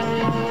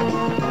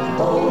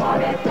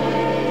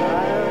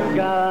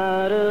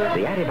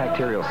 The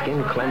antibacterial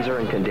skin cleanser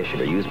and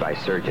conditioner used by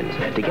surgeons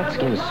to get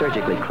skin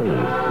surgically clean,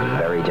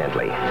 very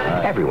gently.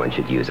 Everyone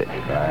should use it.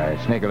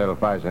 Sneak a little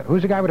farther.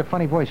 Who's the guy with a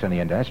funny voice on the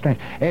end? That's strange.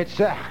 It's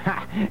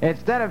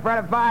 10 in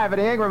front of 5 at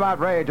the Ingram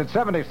Outrage at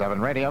 77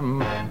 Radium.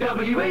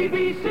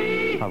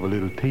 WABC. Have a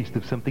little taste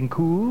of something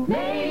cool?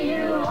 May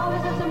you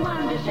always have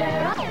someone to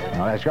share.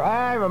 Oh, that's great.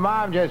 Hi, my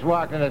mom just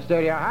walked in the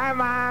studio. Hi,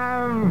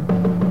 Mom.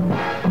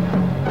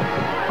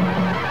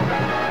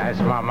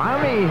 That's my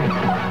mommy.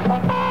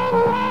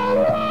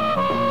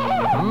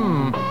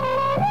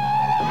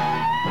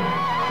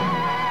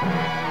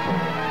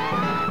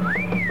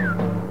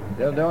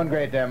 Still doing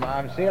great there,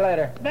 Mom. See you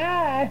later.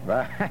 Bye.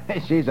 Bye.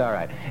 She's all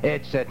right.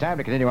 It's time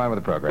to continue on with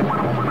the program.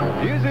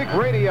 Music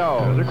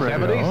Radio.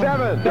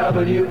 77.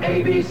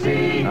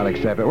 WABC. I'll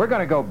accept it. We're going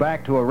to go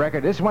back to a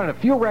record. This is one of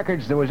the few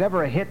records that was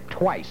ever a hit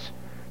twice.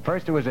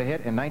 First, it was a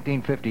hit in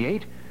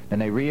 1958, and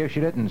they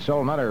reissued it and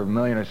sold another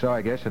million or so,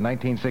 I guess, in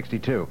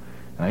 1962.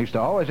 And I used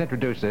to always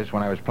introduce this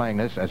when I was playing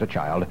this as a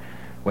child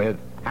with,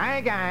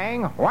 "Hi,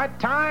 gang, what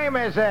time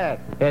is it?"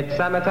 It's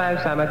summertime,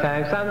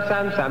 summertime,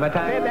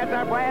 summertime. Kid, that's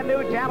our brand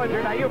new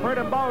Challenger. Now, you've heard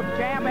them both,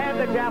 Champ and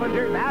the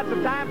Challenger. Now it's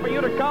the time for you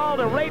to call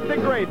to rate the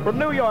great. From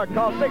New York,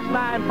 call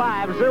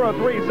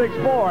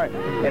 695-0364.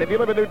 And if you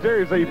live in New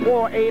Jersey,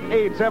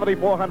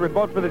 488-7400.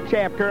 Vote for the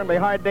Champ. Currently,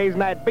 Hard Day's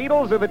Night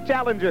Beatles or the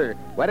Challenger.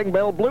 Wedding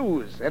Bell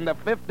Blues in the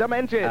Fifth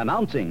Dimension.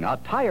 Announcing a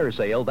tire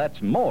sale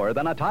that's more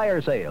than a tire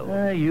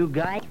sale. You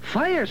guys,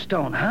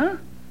 Firestone, huh?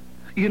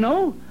 You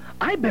know,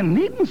 I've been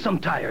needing some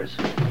tires.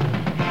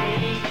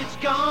 Hey, it's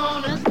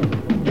gonna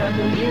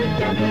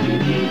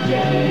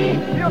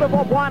WWDJ.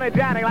 Beautiful Bwana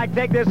Johnny, like to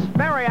take this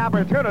very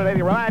opportunity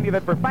to remind you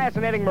that for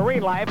fascinating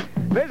marine life,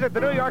 visit the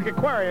New York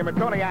Aquarium at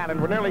Coney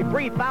Island, where nearly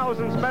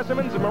 3,000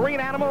 specimens of marine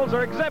animals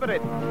are exhibited,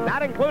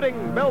 not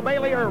including Bill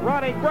Bailey or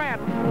Ronnie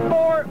Grant.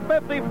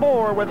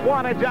 454 with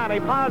Bwana Johnny,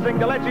 pausing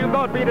to let you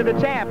vote for the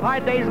Champ,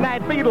 Hard Day's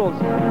Night Beatles,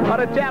 or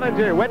the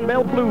Challenger, Wedding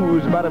Bell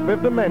Blues by the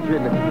Fifth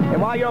Dimension. And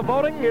while you're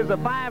voting, here's a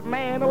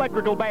 5-man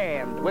electrical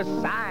band with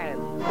signs.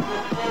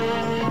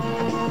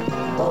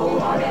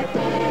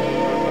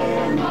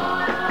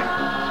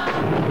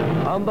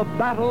 On the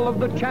Battle of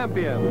the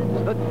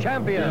Champions, the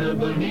champion.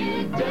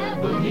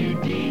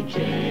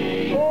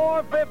 WWDJ.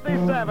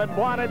 457,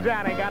 Bwana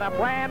Johnny got a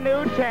brand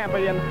new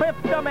champion,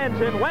 Fifth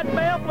Dimension, Wedding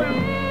Bell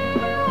Blues.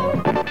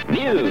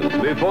 News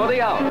before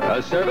the hour,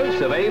 a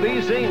service of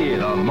ABC News.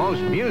 The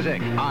most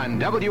music on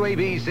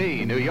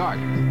WABC, New York.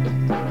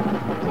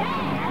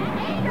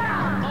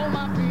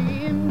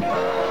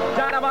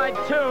 Dynamite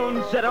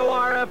tunes at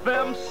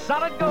WOR-FM,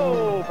 Solid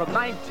Gold from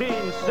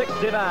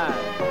 1969.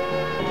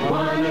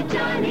 Bwana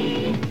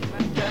Johnny.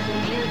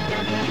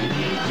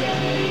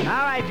 WWDJ.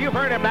 All right, you've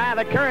heard him now,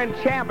 the current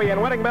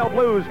champion, Wedding Bell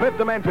Blues, Fifth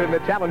Dimension, the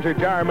Challenger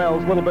Jar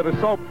Mel's Little Bit of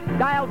Soap.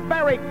 Dialed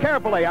very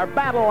carefully, our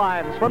battle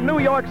lines from New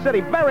York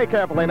City, very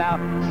carefully now,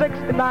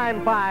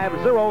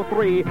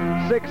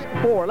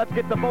 695-0364. Let's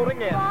get the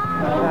voting in.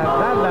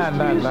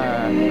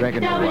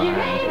 Drinking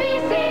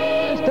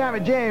It's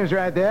Tommy James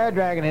right there,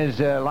 dragging his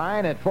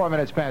line at 4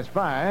 minutes past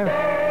 5.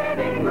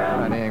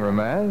 On Ingram,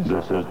 Mass.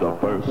 This is the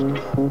first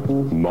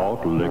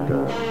malt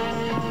liquor.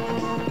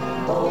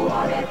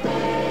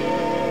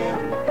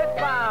 Hit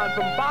bound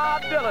from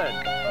Bob Dylan,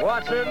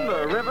 watching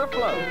the river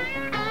flow.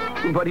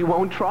 But he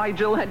won't try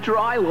Gillette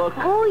Dry Look.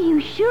 Oh, you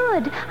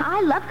should.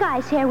 I love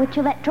guys' hair with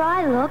Gillette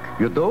Dry Look.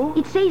 You do?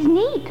 It stays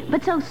neat,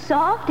 but so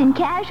soft and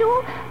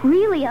casual.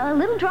 Really, a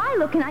little dry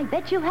look, and I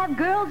bet you'll have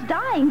girls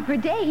dying for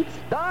dates.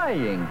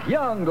 Dying?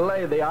 Young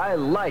lady, I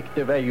like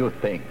the way you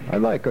think. I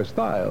like her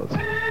styles.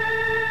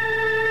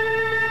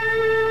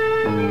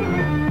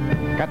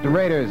 Got the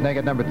Raiders,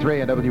 naked number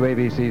 3 on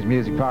WABC's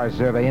Music Power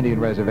Survey, Indian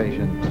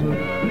Reservation.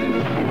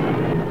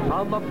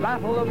 On the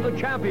Battle of the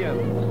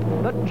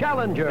Champions, the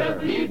Challenger.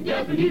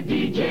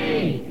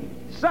 WWDJ.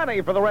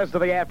 Sunny for the rest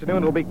of the afternoon.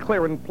 It'll be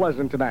clear and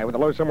pleasant tonight with a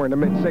low somewhere in the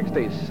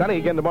mid-60s. Sunny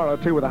again tomorrow,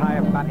 too, with a high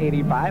of about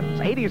 85.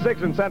 It's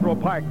 86 in Central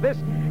Park. This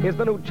is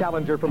the new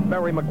Challenger from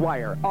Barry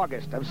McGuire,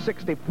 August of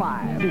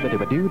 65.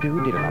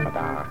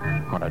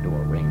 Gonna do a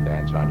ring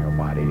dance on your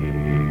body.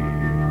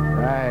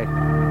 Right.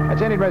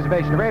 That's Indian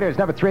Reservation. The Raiders,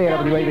 number 3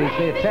 at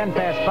WABC at 10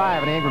 past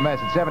 5 on the Ingram at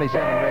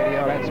 77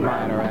 radio. That's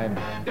mine, all right.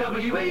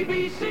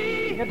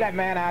 WABC. Get that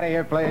man out of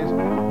here, please.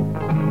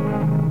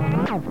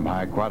 From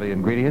high-quality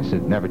ingredients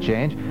that never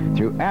change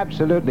through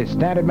absolutely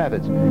standard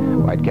methods.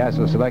 White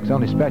Castle selects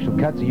only special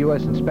cuts of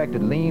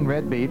U.S.-inspected lean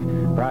red beef,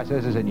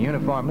 processes it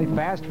uniformly,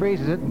 fast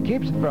freezes it, and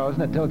keeps it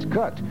frozen until it's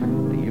cooked.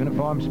 The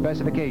uniform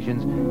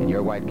specifications in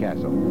your White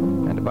Castle.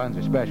 And the buns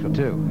are special,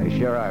 too. They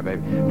sure are,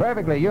 baby.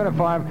 Perfectly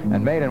uniform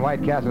and made in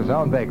White Castle's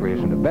own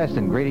bakeries from the best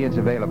ingredients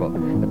available.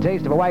 The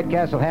taste of a White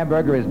Castle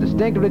hamburger is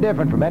distinctively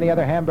different from any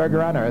other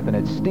hamburger on earth, and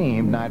it's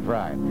steamed, not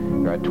fried.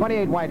 There are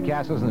 28 White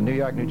Castles in the New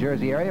York, New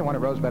Jersey area, one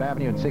at Rosebud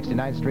Avenue and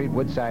 69th Street,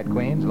 Woodside,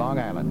 Queens, Long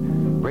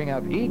Island. Bring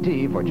up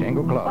E.T. for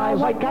Jingle Clothes. Buy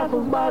White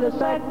Castles by the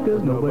sack,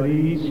 'cause nobody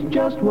eats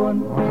just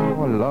one.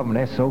 Oh, I love them.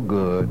 They're so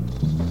good.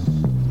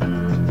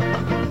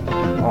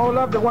 Oh,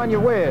 love the one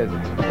you're with.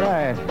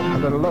 Right. A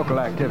little local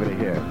activity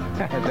here.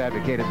 As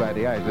advocated by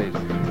the Isleys.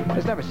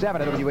 It's number 7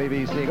 at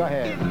WABC. Go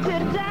ahead.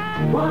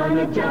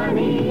 Bwana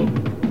Johnny.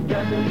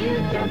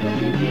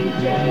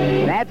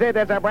 WWDJ. That's it.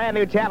 That's our brand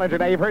new challenger.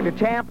 Now, you've heard the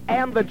champ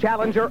and the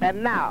challenger,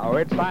 and now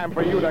it's time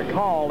for you to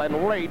call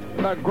and rate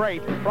the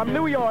great. From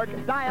New York,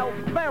 dial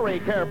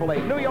very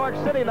carefully. New York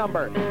City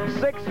number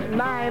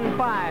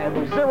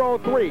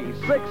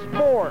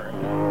 695-0364.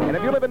 And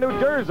if you live in New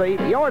Jersey,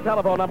 your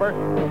telephone number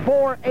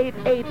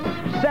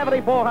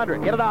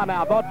 488-7400. Get it on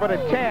now. Vote for the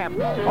champ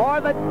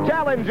or the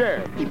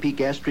challenger. EP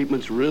gas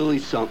treatment's really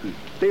something.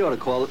 They ought to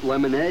call it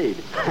lemonade.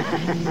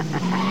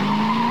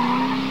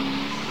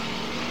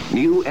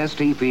 New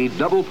STP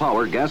double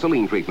power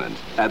gasoline treatment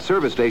at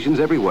service stations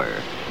everywhere.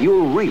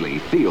 You'll really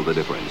feel the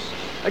difference.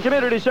 A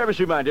community service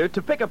reminder,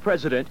 to pick a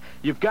president,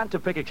 you've got to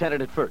pick a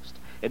candidate first.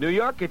 In New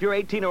York, if you're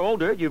 18 or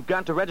older, you've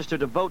got to register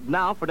to vote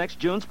now for next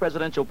June's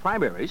presidential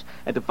primaries.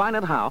 And to find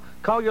out how,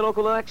 call your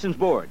local elections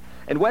board.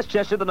 In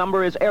Westchester, the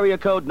number is area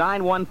code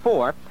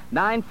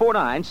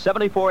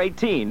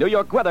 914-949-7418. New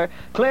York weather,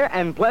 clear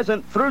and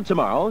pleasant through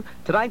tomorrow.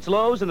 Tonight's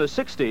lows in the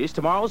 60s,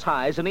 tomorrow's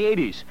highs in the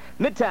 80s.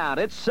 Midtown,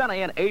 it's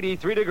sunny and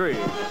 83 degrees.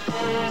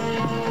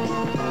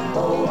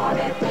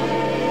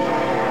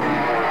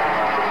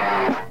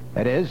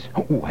 It is?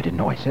 Oh, I didn't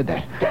know I said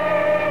that.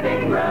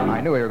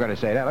 I knew we were going to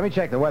say that. Let me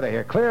check the weather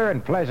here. Clear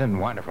and pleasant,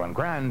 wonderful and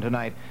grand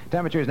tonight.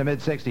 Temperatures in the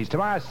mid-60s.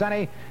 Tomorrow,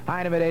 sunny,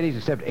 high in the mid-80s,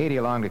 except 80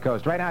 along the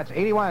coast. Right now, it's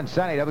 81,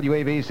 sunny,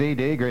 WABC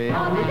degree.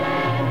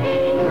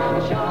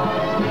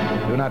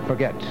 Do not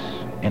forget,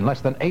 in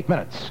less than 8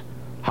 minutes,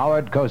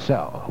 Howard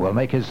Cosell will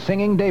make his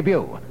singing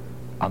debut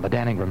on the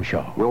Dan Ingram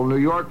Show. Will New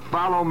York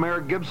follow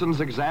Mayor Gibson's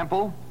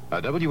example?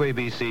 A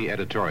WABC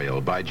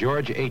editorial by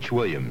George H.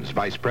 Williams,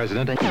 Vice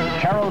President.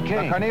 Carol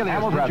King, the Cornelius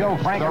Hamilton Brothers, Joe,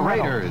 Frank the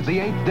Reynolds, Raiders, The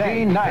Eighth Day,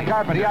 Dean Knight, the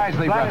Carpenter, the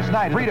Isley Gladys Brothers,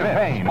 Knight, Rita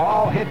Payne,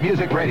 all hit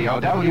music radio,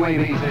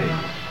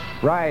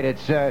 WABC. Right,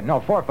 it's,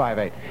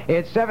 458.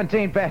 It's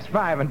 17 past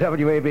 5 on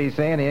WABC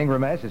and the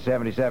Ingram S. It's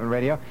 77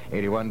 radio,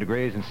 81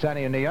 degrees and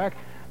sunny in New York.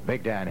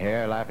 Big Dan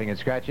here, laughing and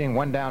scratching.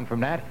 One down from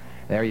that.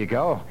 There you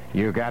go.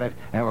 You got it.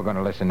 And we're going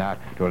to listen now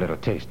to a little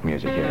taste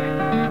music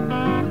here.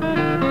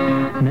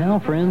 Now,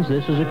 friends,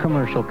 this is a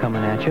commercial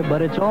coming at you,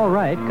 but it's all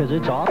right, because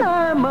it's all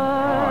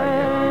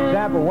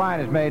Sample wine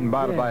is made and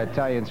bottled by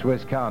Italian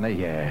Swiss Colony.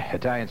 Yeah,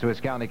 Italian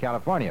Swiss Colony,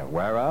 California.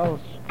 Where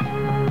else?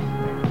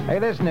 Hey,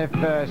 listen, if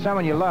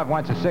someone you love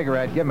wants a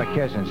cigarette, give him a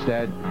kiss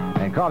instead.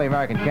 And call the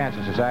American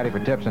Cancer Society for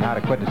tips on how to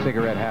quit the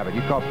cigarette habit.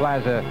 You call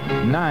Plaza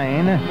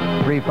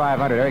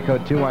 9-3500, area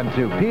code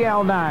 212.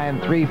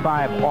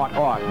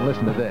 PL9-35-aught. And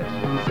listen to this.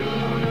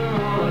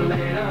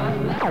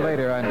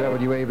 Later on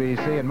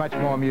WABC and much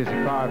more music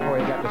powered for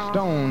you. Got the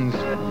Stones.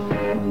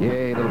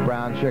 Yay, little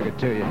brown sugar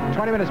to you.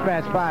 20 minutes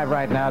past 5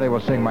 right now. They will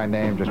sing my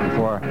name just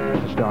before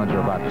the Stones are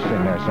about to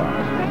sing their song.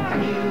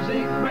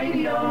 Music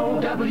Radio,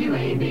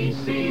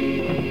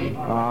 WABC.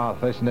 Oh,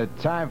 listen, the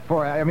time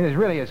for... I mean, it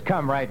really has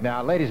come right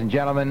now. Ladies and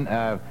gentlemen,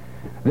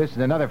 this is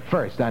another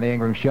first on the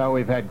Ingram Show.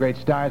 We've had great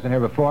stars in here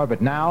before,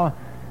 but now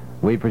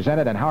we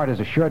presented, and Howard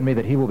has assured me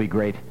that he will be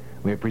great.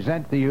 We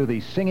present to you the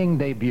singing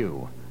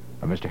debut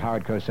of Mr.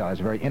 Howard Cosell. Has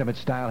a very intimate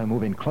style. He'll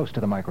move in close to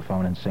the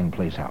microphone and sing,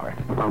 please, Howard.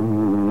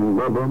 Bum,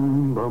 bum,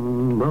 bum,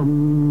 bum,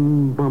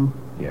 bum, bum.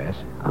 Yes?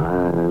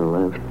 I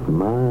left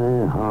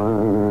my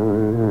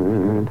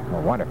heart.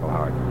 Oh, wonderful,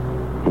 Howard.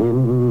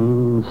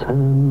 In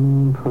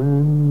San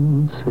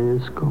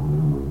Francisco.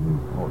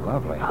 Oh,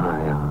 lovely.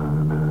 High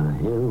on a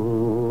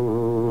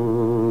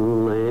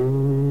hill,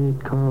 it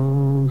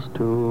calls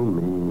to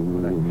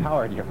me.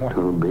 Howard, you're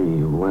wonderful. To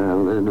be where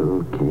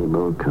little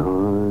cable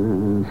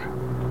cars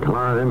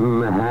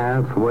climb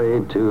halfway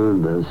to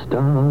the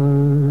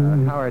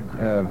stars. Howard,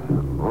 the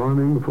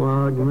morning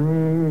fog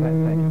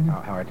may.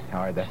 Howard,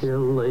 that's...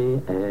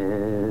 chilly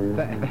air.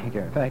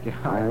 Thank you,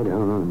 Howard. I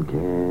don't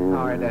care.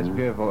 Howard, that's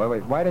beautiful. Oh,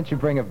 wait, why didn't you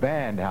bring a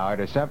band,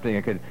 Howard, or something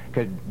that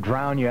could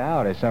drown you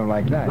out or something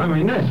like that? I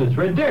mean, this is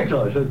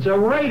ridiculous. It's a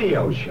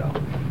radio show.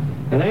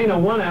 It ain't a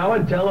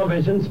one-hour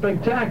television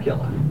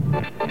spectacular.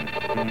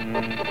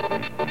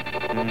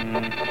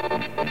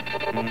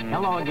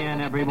 Hello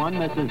again, everyone.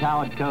 This is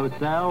Howard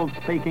Cosell.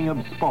 Speaking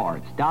of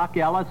sports, Doc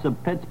Ellis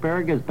of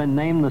Pittsburgh has been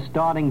named the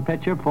starting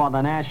pitcher for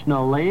the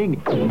National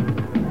League.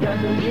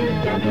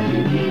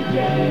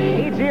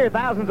 WWDJ. Each year,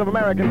 thousands of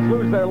Americans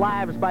lose their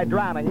lives by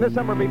drowning. This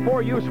summer,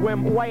 before you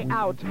swim way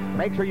out,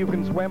 make sure you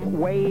can swim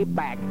way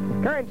back.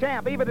 Current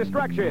champ, Eva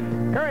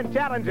Destruction. Current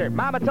challenger,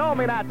 Mama told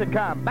me not to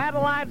come.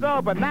 Battle lines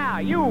open. Now,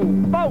 you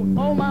vote.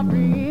 Oh, my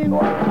being.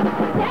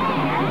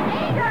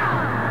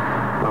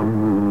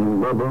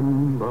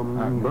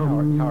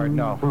 Howard,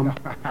 no.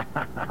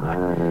 I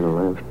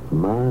left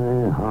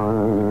my heart.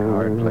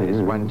 Howard, please.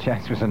 One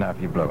chance was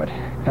enough. You blew it.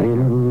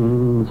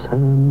 In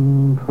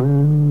San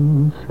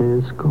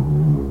Francisco.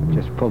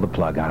 Just pull the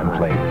plug on him,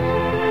 please.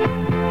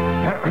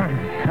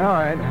 All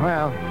right,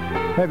 well,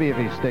 maybe if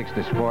he sticks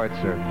to sports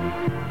or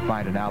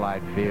find an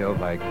allied field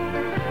like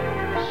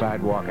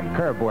sidewalk and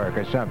curb work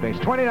or something.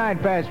 It's 29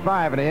 past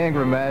 5 in the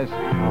Ingram mess.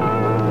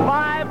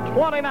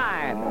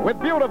 5:29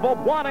 with beautiful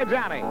Bwana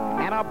Johnny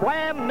and a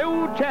brand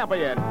new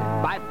champion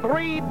by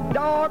 3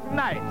 dog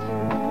nights.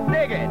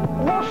 Dig it.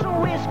 Want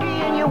some whiskey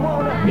and you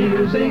want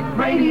Music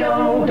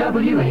Radio,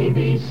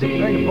 WABC.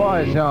 Bring the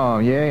boys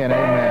home, yay and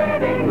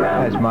amen.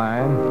 That's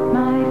mine.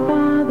 My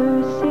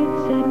father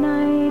sits at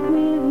night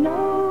with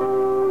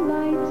no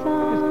lights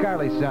on. It's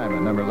Carly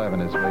Simon, number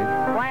 11 is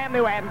lead. Brand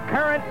new and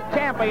current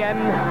champion,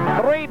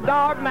 3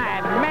 Dog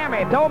Night.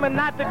 Mammy told me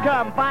not to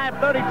come.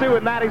 5:32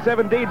 at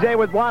 97 DJ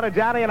with Bwana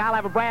Johnny, and I'll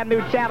have a brand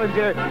new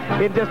challenger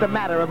in just a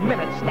matter of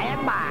minutes.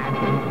 Stand by.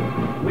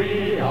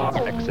 We are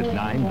exit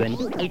 9, then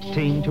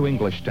 18 to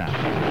Englishtown.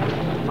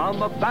 On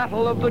the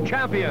Battle of the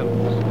Champions,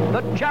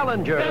 the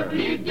challenger.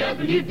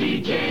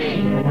 WWDJ.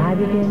 And I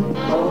begin.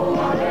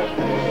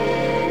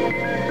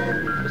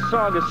 The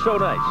song is so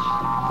nice.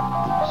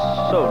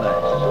 So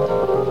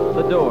nice.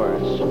 The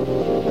Doors.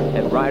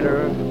 And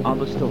Rider on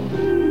the Storm.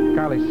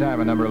 Carly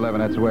Simon, number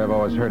 11. That's the way I've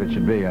always heard it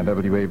should be on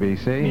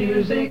WABC.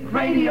 Music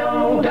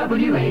Radio,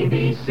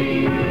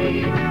 WABC.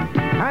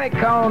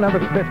 Honeycomb, number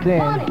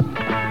 15.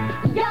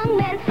 Young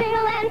man,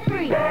 single and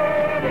free.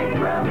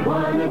 Ingram,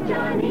 Bwana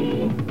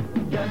Johnny.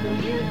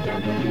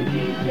 WWDJ.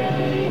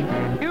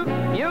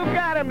 You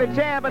got him, the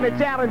champ and the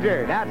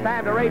challenger. Now it's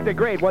time to rate the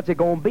grade. What's it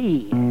gonna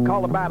be?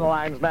 Call the battle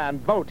lines now and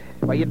vote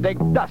while you dig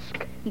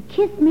dusk. You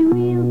kiss me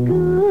real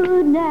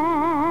good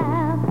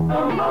now.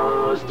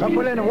 Don't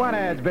put in the one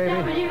ads, baby.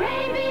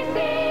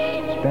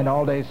 WABC. Spend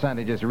all day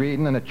Sunday just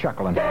reading and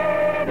chuckling.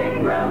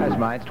 That's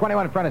mine. It's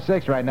 21 in front of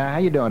 6 right now. How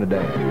you doing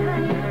today?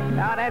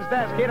 Now that's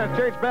dusk. Hear the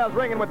church bells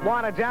ringing with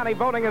Bwana Johnny.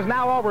 Voting is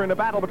now over in the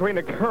battle between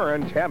the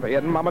current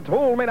champion. Mama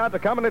told me not to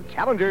come in the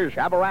challenger.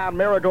 Shop around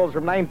miracles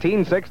from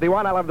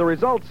 1961. I'll have the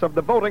results of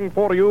the voting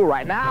for you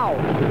right now.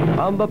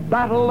 On the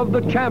Battle of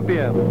the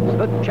Champions,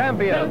 the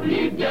champion.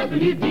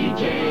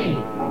 WWDJ.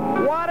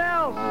 What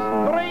else?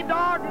 3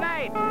 Dog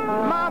Night.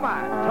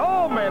 Mama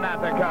told me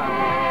not to come.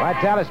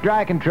 Vitalis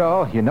Dry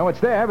Control. You know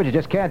it's there, but you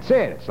just can't see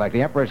it. It's like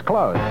the Emperor's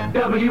clothes.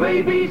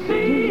 WABC. Do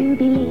you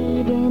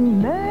believe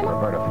in murder?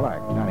 Roberta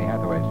Flack. Johnny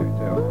Hathaway's do,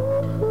 too.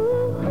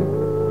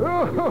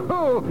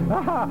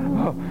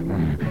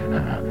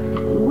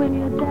 When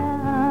you're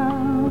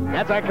down.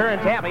 That's our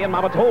current champion.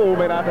 Mama told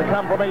me not to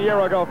come from a year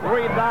ago.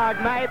 3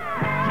 Dog Night.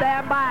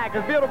 Stand by,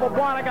 because beautiful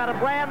Bwana got a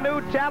brand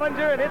new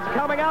challenger, and it's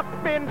coming up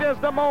in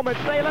just a moment.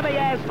 Say, let me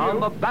ask you. On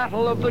the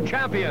Battle of the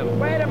Champions.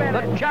 Wait a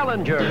minute. The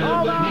challenger.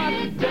 Hold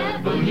on.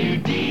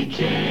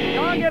 WWDJ.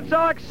 Don't get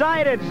so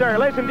excited, sir.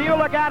 Listen, do you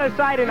look out of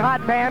sight in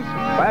hot pants?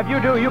 Well, if you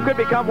do, you could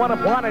become one of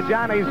Bwana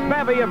Johnny's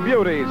bevy of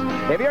beauties.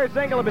 If you're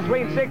single and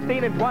between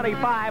 16 and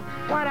 25,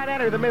 why not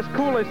enter the Miss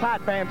Coolest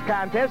Hot Pants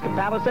contest at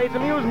Palisades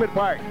Amusement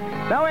Park?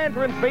 No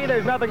entrance fee,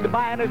 there's nothing to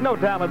buy, and there's no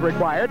talent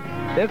required.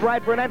 Just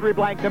write for an entry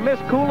blank to Miss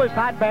Coolest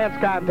Hot Pants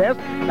contest,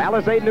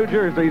 Palisade, New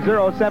Jersey,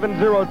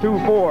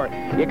 07024.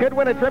 You could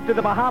win a trip to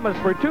the Bahamas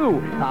for 2,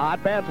 a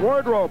hot pants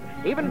wardrobe,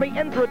 even be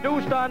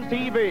introduced on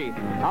TV.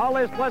 All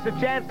this plus a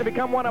chance to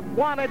become one of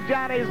Bwana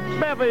Johnny's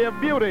bevy of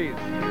beauties.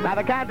 Now,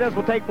 the contest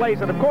will take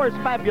place at, of course,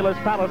 fabulous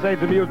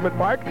Palisades Amusement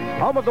Park,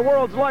 home of the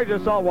world's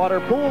largest saltwater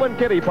pool and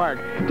kiddie park.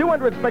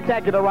 200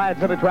 spectacular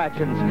rides and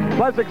attractions,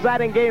 plus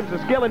exciting games of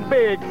skill and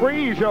big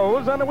free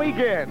shows on the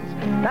weekends.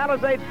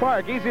 Palisades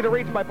Park, easy to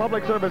reach by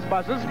public service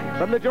buses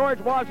from the George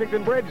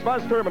Washington Bridge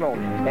Bus Terminal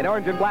and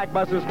orange and black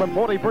buses from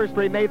 41st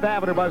Street and 8th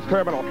Avenue Bus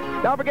Terminal.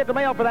 Don't forget to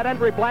mail for that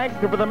entry blank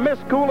for the Miss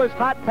Coolest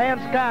Hot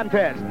Pants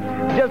contest.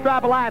 Just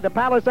drop a line to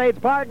Palisades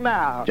Park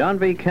now. John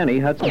V. Kenny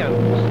had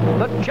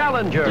The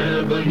challenger.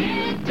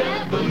 WWDJ.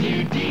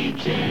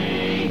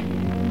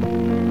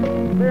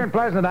 Clear and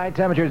pleasant tonight.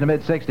 Temperatures in the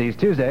mid-60s.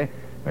 Tuesday,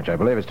 which I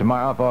believe is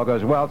tomorrow if all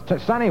goes well.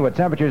 It's sunny with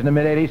temperatures in the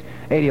mid-80s,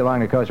 80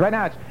 along the coast. Right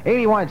now it's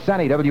 81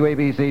 sunny,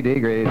 WABC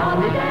degrees.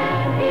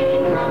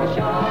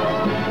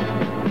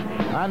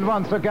 And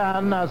once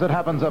again, as it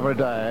happens every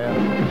day.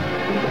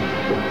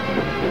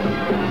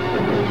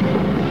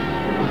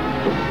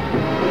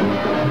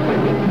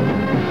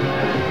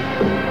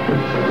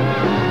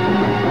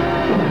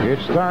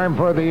 It's time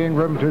for the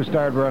Ingram to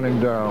start running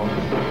down.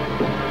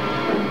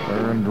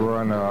 And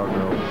run out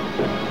of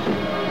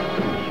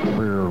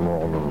Spear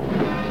Lawler.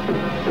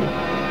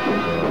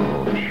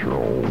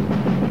 Show.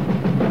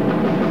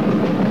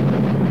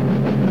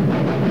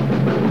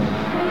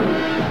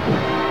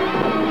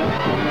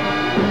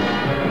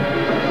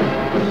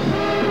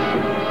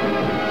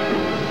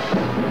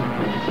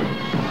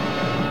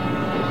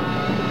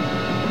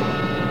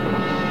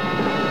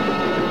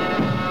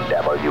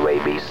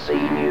 WABC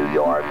New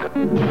York.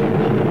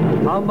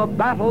 On the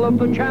Battle of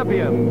the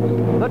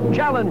Champions, the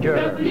challenger.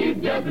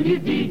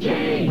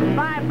 WWDJ.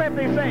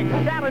 556,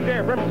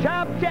 challenger from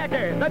Chub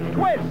Checker, the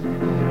twist.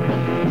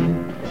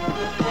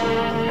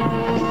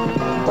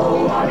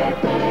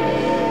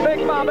 Big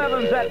Bob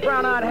Evans, that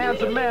brown-eyed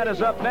handsome man,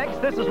 is up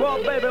next. This is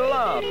Walt Baby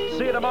Love.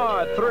 See you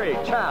tomorrow at 3.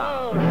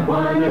 Ciao.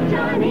 Bwana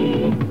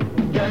Johnny.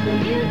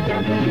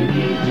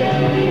 WWDJ.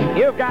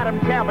 You've got him,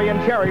 champion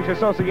Cherish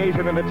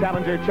Association and the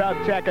challenger Chub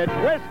Checker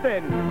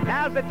twisting.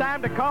 Now's the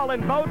time to call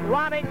and vote.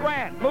 Ronnie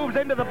Grant moves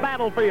into the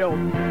battlefield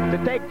to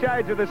take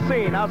charge of the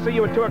scene. I'll see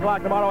you at 2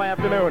 o'clock tomorrow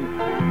afternoon.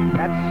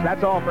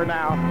 That's all for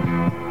now.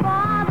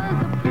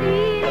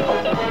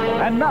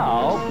 And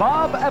now,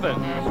 Bob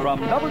Evans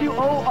from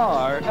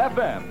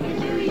WOR-FM.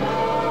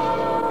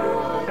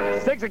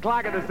 6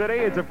 o'clock in the city.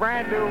 It's a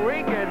brand new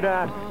week,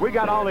 and we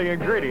got all the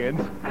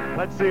ingredients.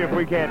 Let's see if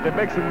we can't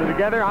mix them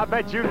together. I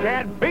bet you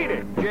can't beat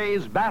it.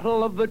 Jay's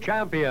Battle of the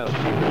Champions.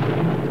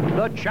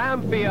 The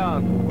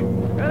champion.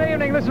 Good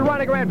evening. This is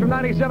Ronnie Grant from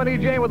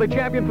 97EJ with the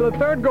champion for the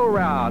third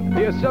go-round,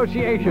 the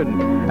Association.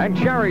 And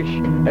cherish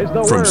is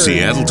the word. From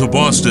Seattle to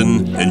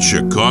Boston and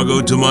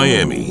Chicago to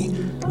Miami,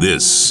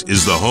 this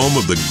is the home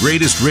of the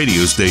greatest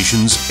radio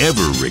stations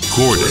ever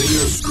recorded.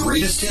 Radio's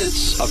greatest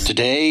hits of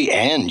today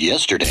and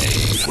yesterday.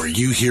 Where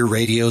you hear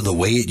radio the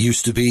way it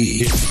used to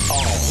be. It's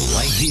all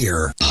right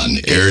here on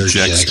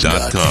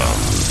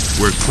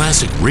airchecks.com, where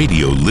classic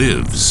radio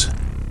lives.